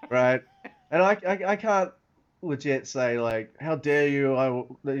 right? And I can't legit say like, how dare you?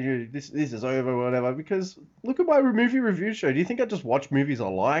 This is over or whatever. Because look at my movie review show. Do you think I just watch movies I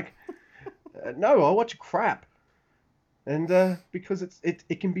like? No, I watch crap, and because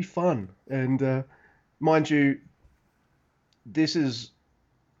it can be fun. And mind you, this is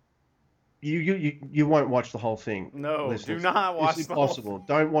you won't watch the whole thing. No, listeners. do not watch It's the whole impossible.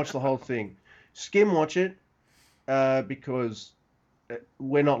 Don't watch the whole thing. Skim watch it, because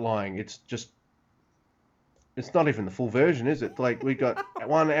we're not lying. It's not even the full version, is it? Like, we got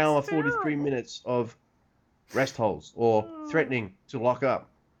 1 hour 43 terrible. minutes of rest holds or threatening to lock up.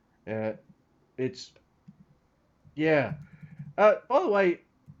 It's yeah. By the way,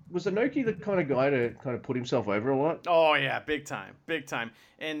 was Inoki the kind of guy to kind of put himself over a lot? Oh yeah, big time.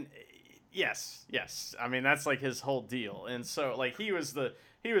 And yes. I mean, that's like his whole deal. And so like he was the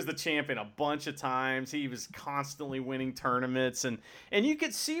champion a bunch of times. He was constantly winning tournaments, and you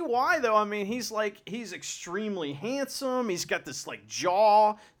could see why though. I mean, he's extremely handsome. He's got this like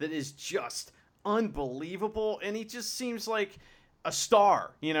jaw that is just unbelievable, and he just seems like a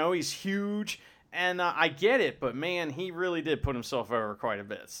star. You know, he's huge. And I get it, but man, he really did put himself over quite a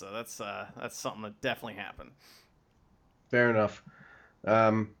bit. So that's something that definitely happened. Fair enough.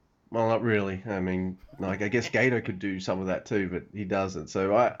 Well, not really. I mean, like, I guess Gato could do some of that too, but he doesn't.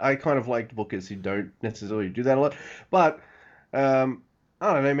 So I kind of like bookers who don't necessarily do that a lot. But I don't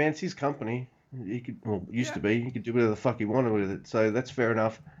know, man. It's his company. He could, well, used to be. He could do whatever the fuck he wanted with it. So that's fair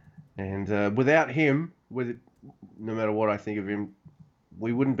enough. And without him, no matter what I think of him,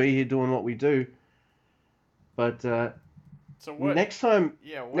 we wouldn't be here doing what we do. But So what? next time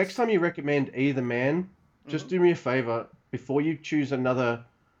Yeah. you recommend either man, just do me a favor before you choose another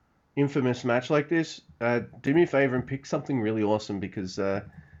infamous match like this. Do me a favor and pick something really awesome, because I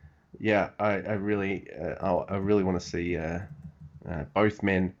really want to see both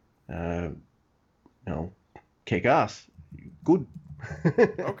men kick ass. Good.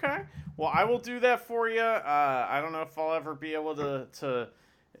 Okay. Well, I will do that for you. I don't know if I'll ever be able to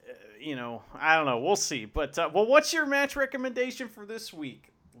I don't know. We'll see. But what's your match recommendation for this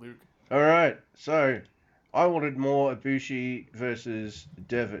week, Luke? All right. So I wanted more Ibushi versus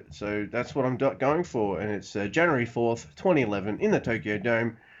Devitt. So that's what I'm going for. And it's January 4th, 2011 in the Tokyo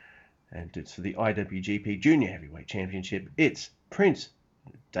Dome. And it's for the IWGP Junior Heavyweight Championship. It's Prince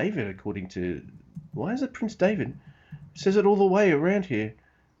David, according to... Why is it Prince David? It says it all the way around here.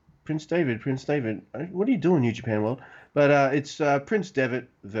 Prince David. What are you doing, New Japan World? But it's Prince Devitt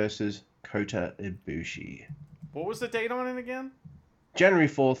versus Kota Ibushi. What was the date on it again? January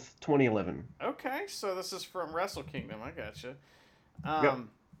 4th, 2011. Okay, so this is from Wrestle Kingdom. I gotcha. Yep.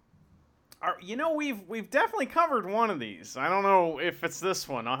 We've definitely covered one of these. I don't know if it's this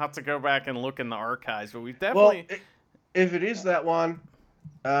one. I'll have to go back and look in the archives, but we've definitely... Well, if it is that one,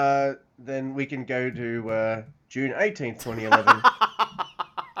 then we can go to June 18th, 2011.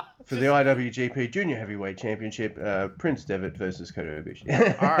 For the IWGP Junior Heavyweight Championship, Prince Devitt versus Kota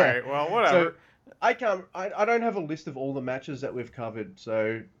Ibushi. All right, well, whatever. So I don't have a list of all the matches that we've covered,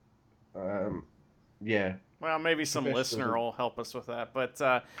 so yeah. Well, maybe some listener will help us with that, but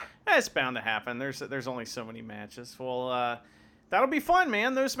it's bound to happen. There's only so many matches. Well, that'll be fun,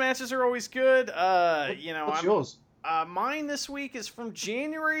 man. Those matches are always good. What's yours? Mine this week is from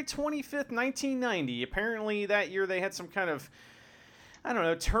January 25th, 1990. Apparently that year they had some kind of, I don't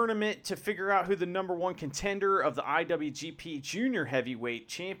know, tournament to figure out who the number one contender of the IWGP Junior Heavyweight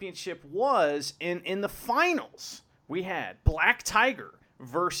Championship was. And in the finals, we had Black Tiger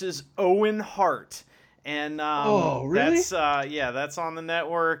versus Owen Hart. And oh, really? That's on the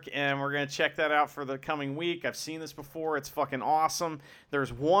network, and we're going to check that out for the coming week. I've seen this before. It's fucking awesome.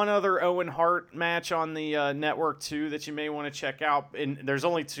 There's one other Owen Hart match on the network, too, that you may want to check out. And there's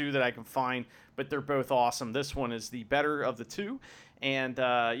only two that I can find, but they're both awesome. This one is the better of the two. And,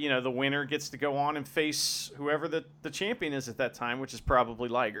 the winner gets to go on and face whoever the champion is at that time, which is probably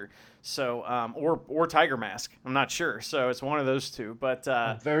Liger. So, or Tiger Mask. I'm not sure. So it's one of those two. But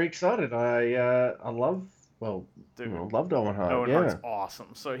I'm very excited. I loved Owen Hart. Owen Hart's awesome.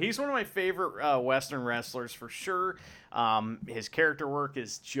 So he's one of my favorite Western wrestlers for sure. His character work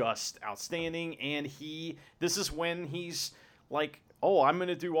is just outstanding. And this is when he's like, oh, I'm going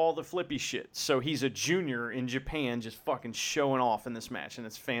to do all the flippy shit. So he's a junior in Japan just fucking showing off in this match, and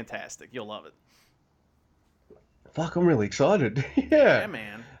it's fantastic. You'll love it. Fuck, I'm really excited. Yeah,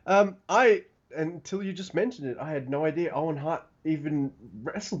 man. Until you just mentioned it, I had no idea Owen Hart even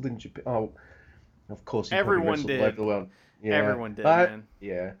wrestled in Japan. Oh, of course, everyone did. All over the world. Yeah. Everyone did, man.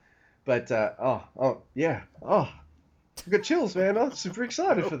 Yeah. But, yeah. Oh, I got chills, man. I'm super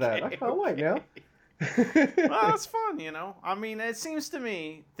excited for that. I can't wait now. Well, it's fun, I mean, it seems to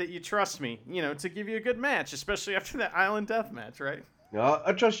me that you trust me, to give you a good match, especially after that Island Death match, right? No,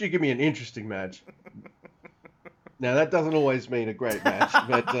 I trust you to give me an interesting match. Now, that doesn't always mean a great match,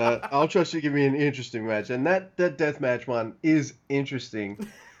 but I'll trust you to give me an interesting match. And that death match one is interesting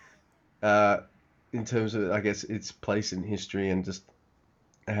in terms of, I guess, its place in history and just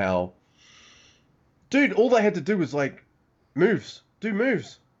how Dude, all they had to do was like moves. Do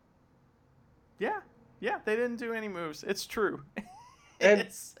moves. Yeah, they didn't do any moves. It's true. And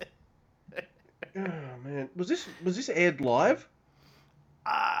It's, oh man, was this aired live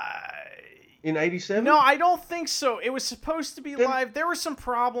in '87? no, I don't think so. It was supposed to be Then- live. There were some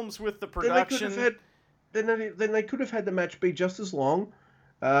problems with the Then they could production. have had. Then they could have had the match be just as long,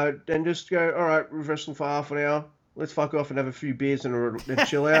 and just go. All right, we've wrestled for half an hour. Let's fuck off and have a few beers and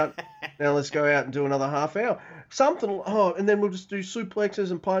chill out. Now let's go out and do another half hour. Something. Oh, and then we'll just do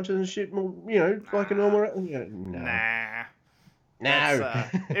suplexes and punches and shit. And we'll, like a normal. No. Nah. No.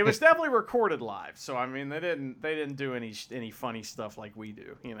 It was definitely recorded live, so I mean they didn't do any funny stuff like we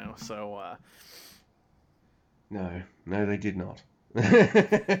do, So No, they did not.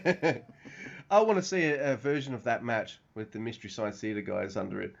 I want to see a version of that match with the Mystery Science Theater guys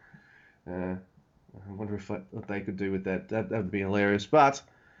under it. I wonder what they could do with that. That would be hilarious. But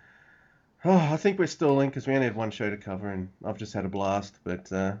I think we're stalling because we only had one show to cover, and I've just had a blast. But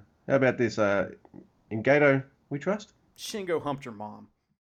how about this? In Gato, we trust. Shingo humped your mom.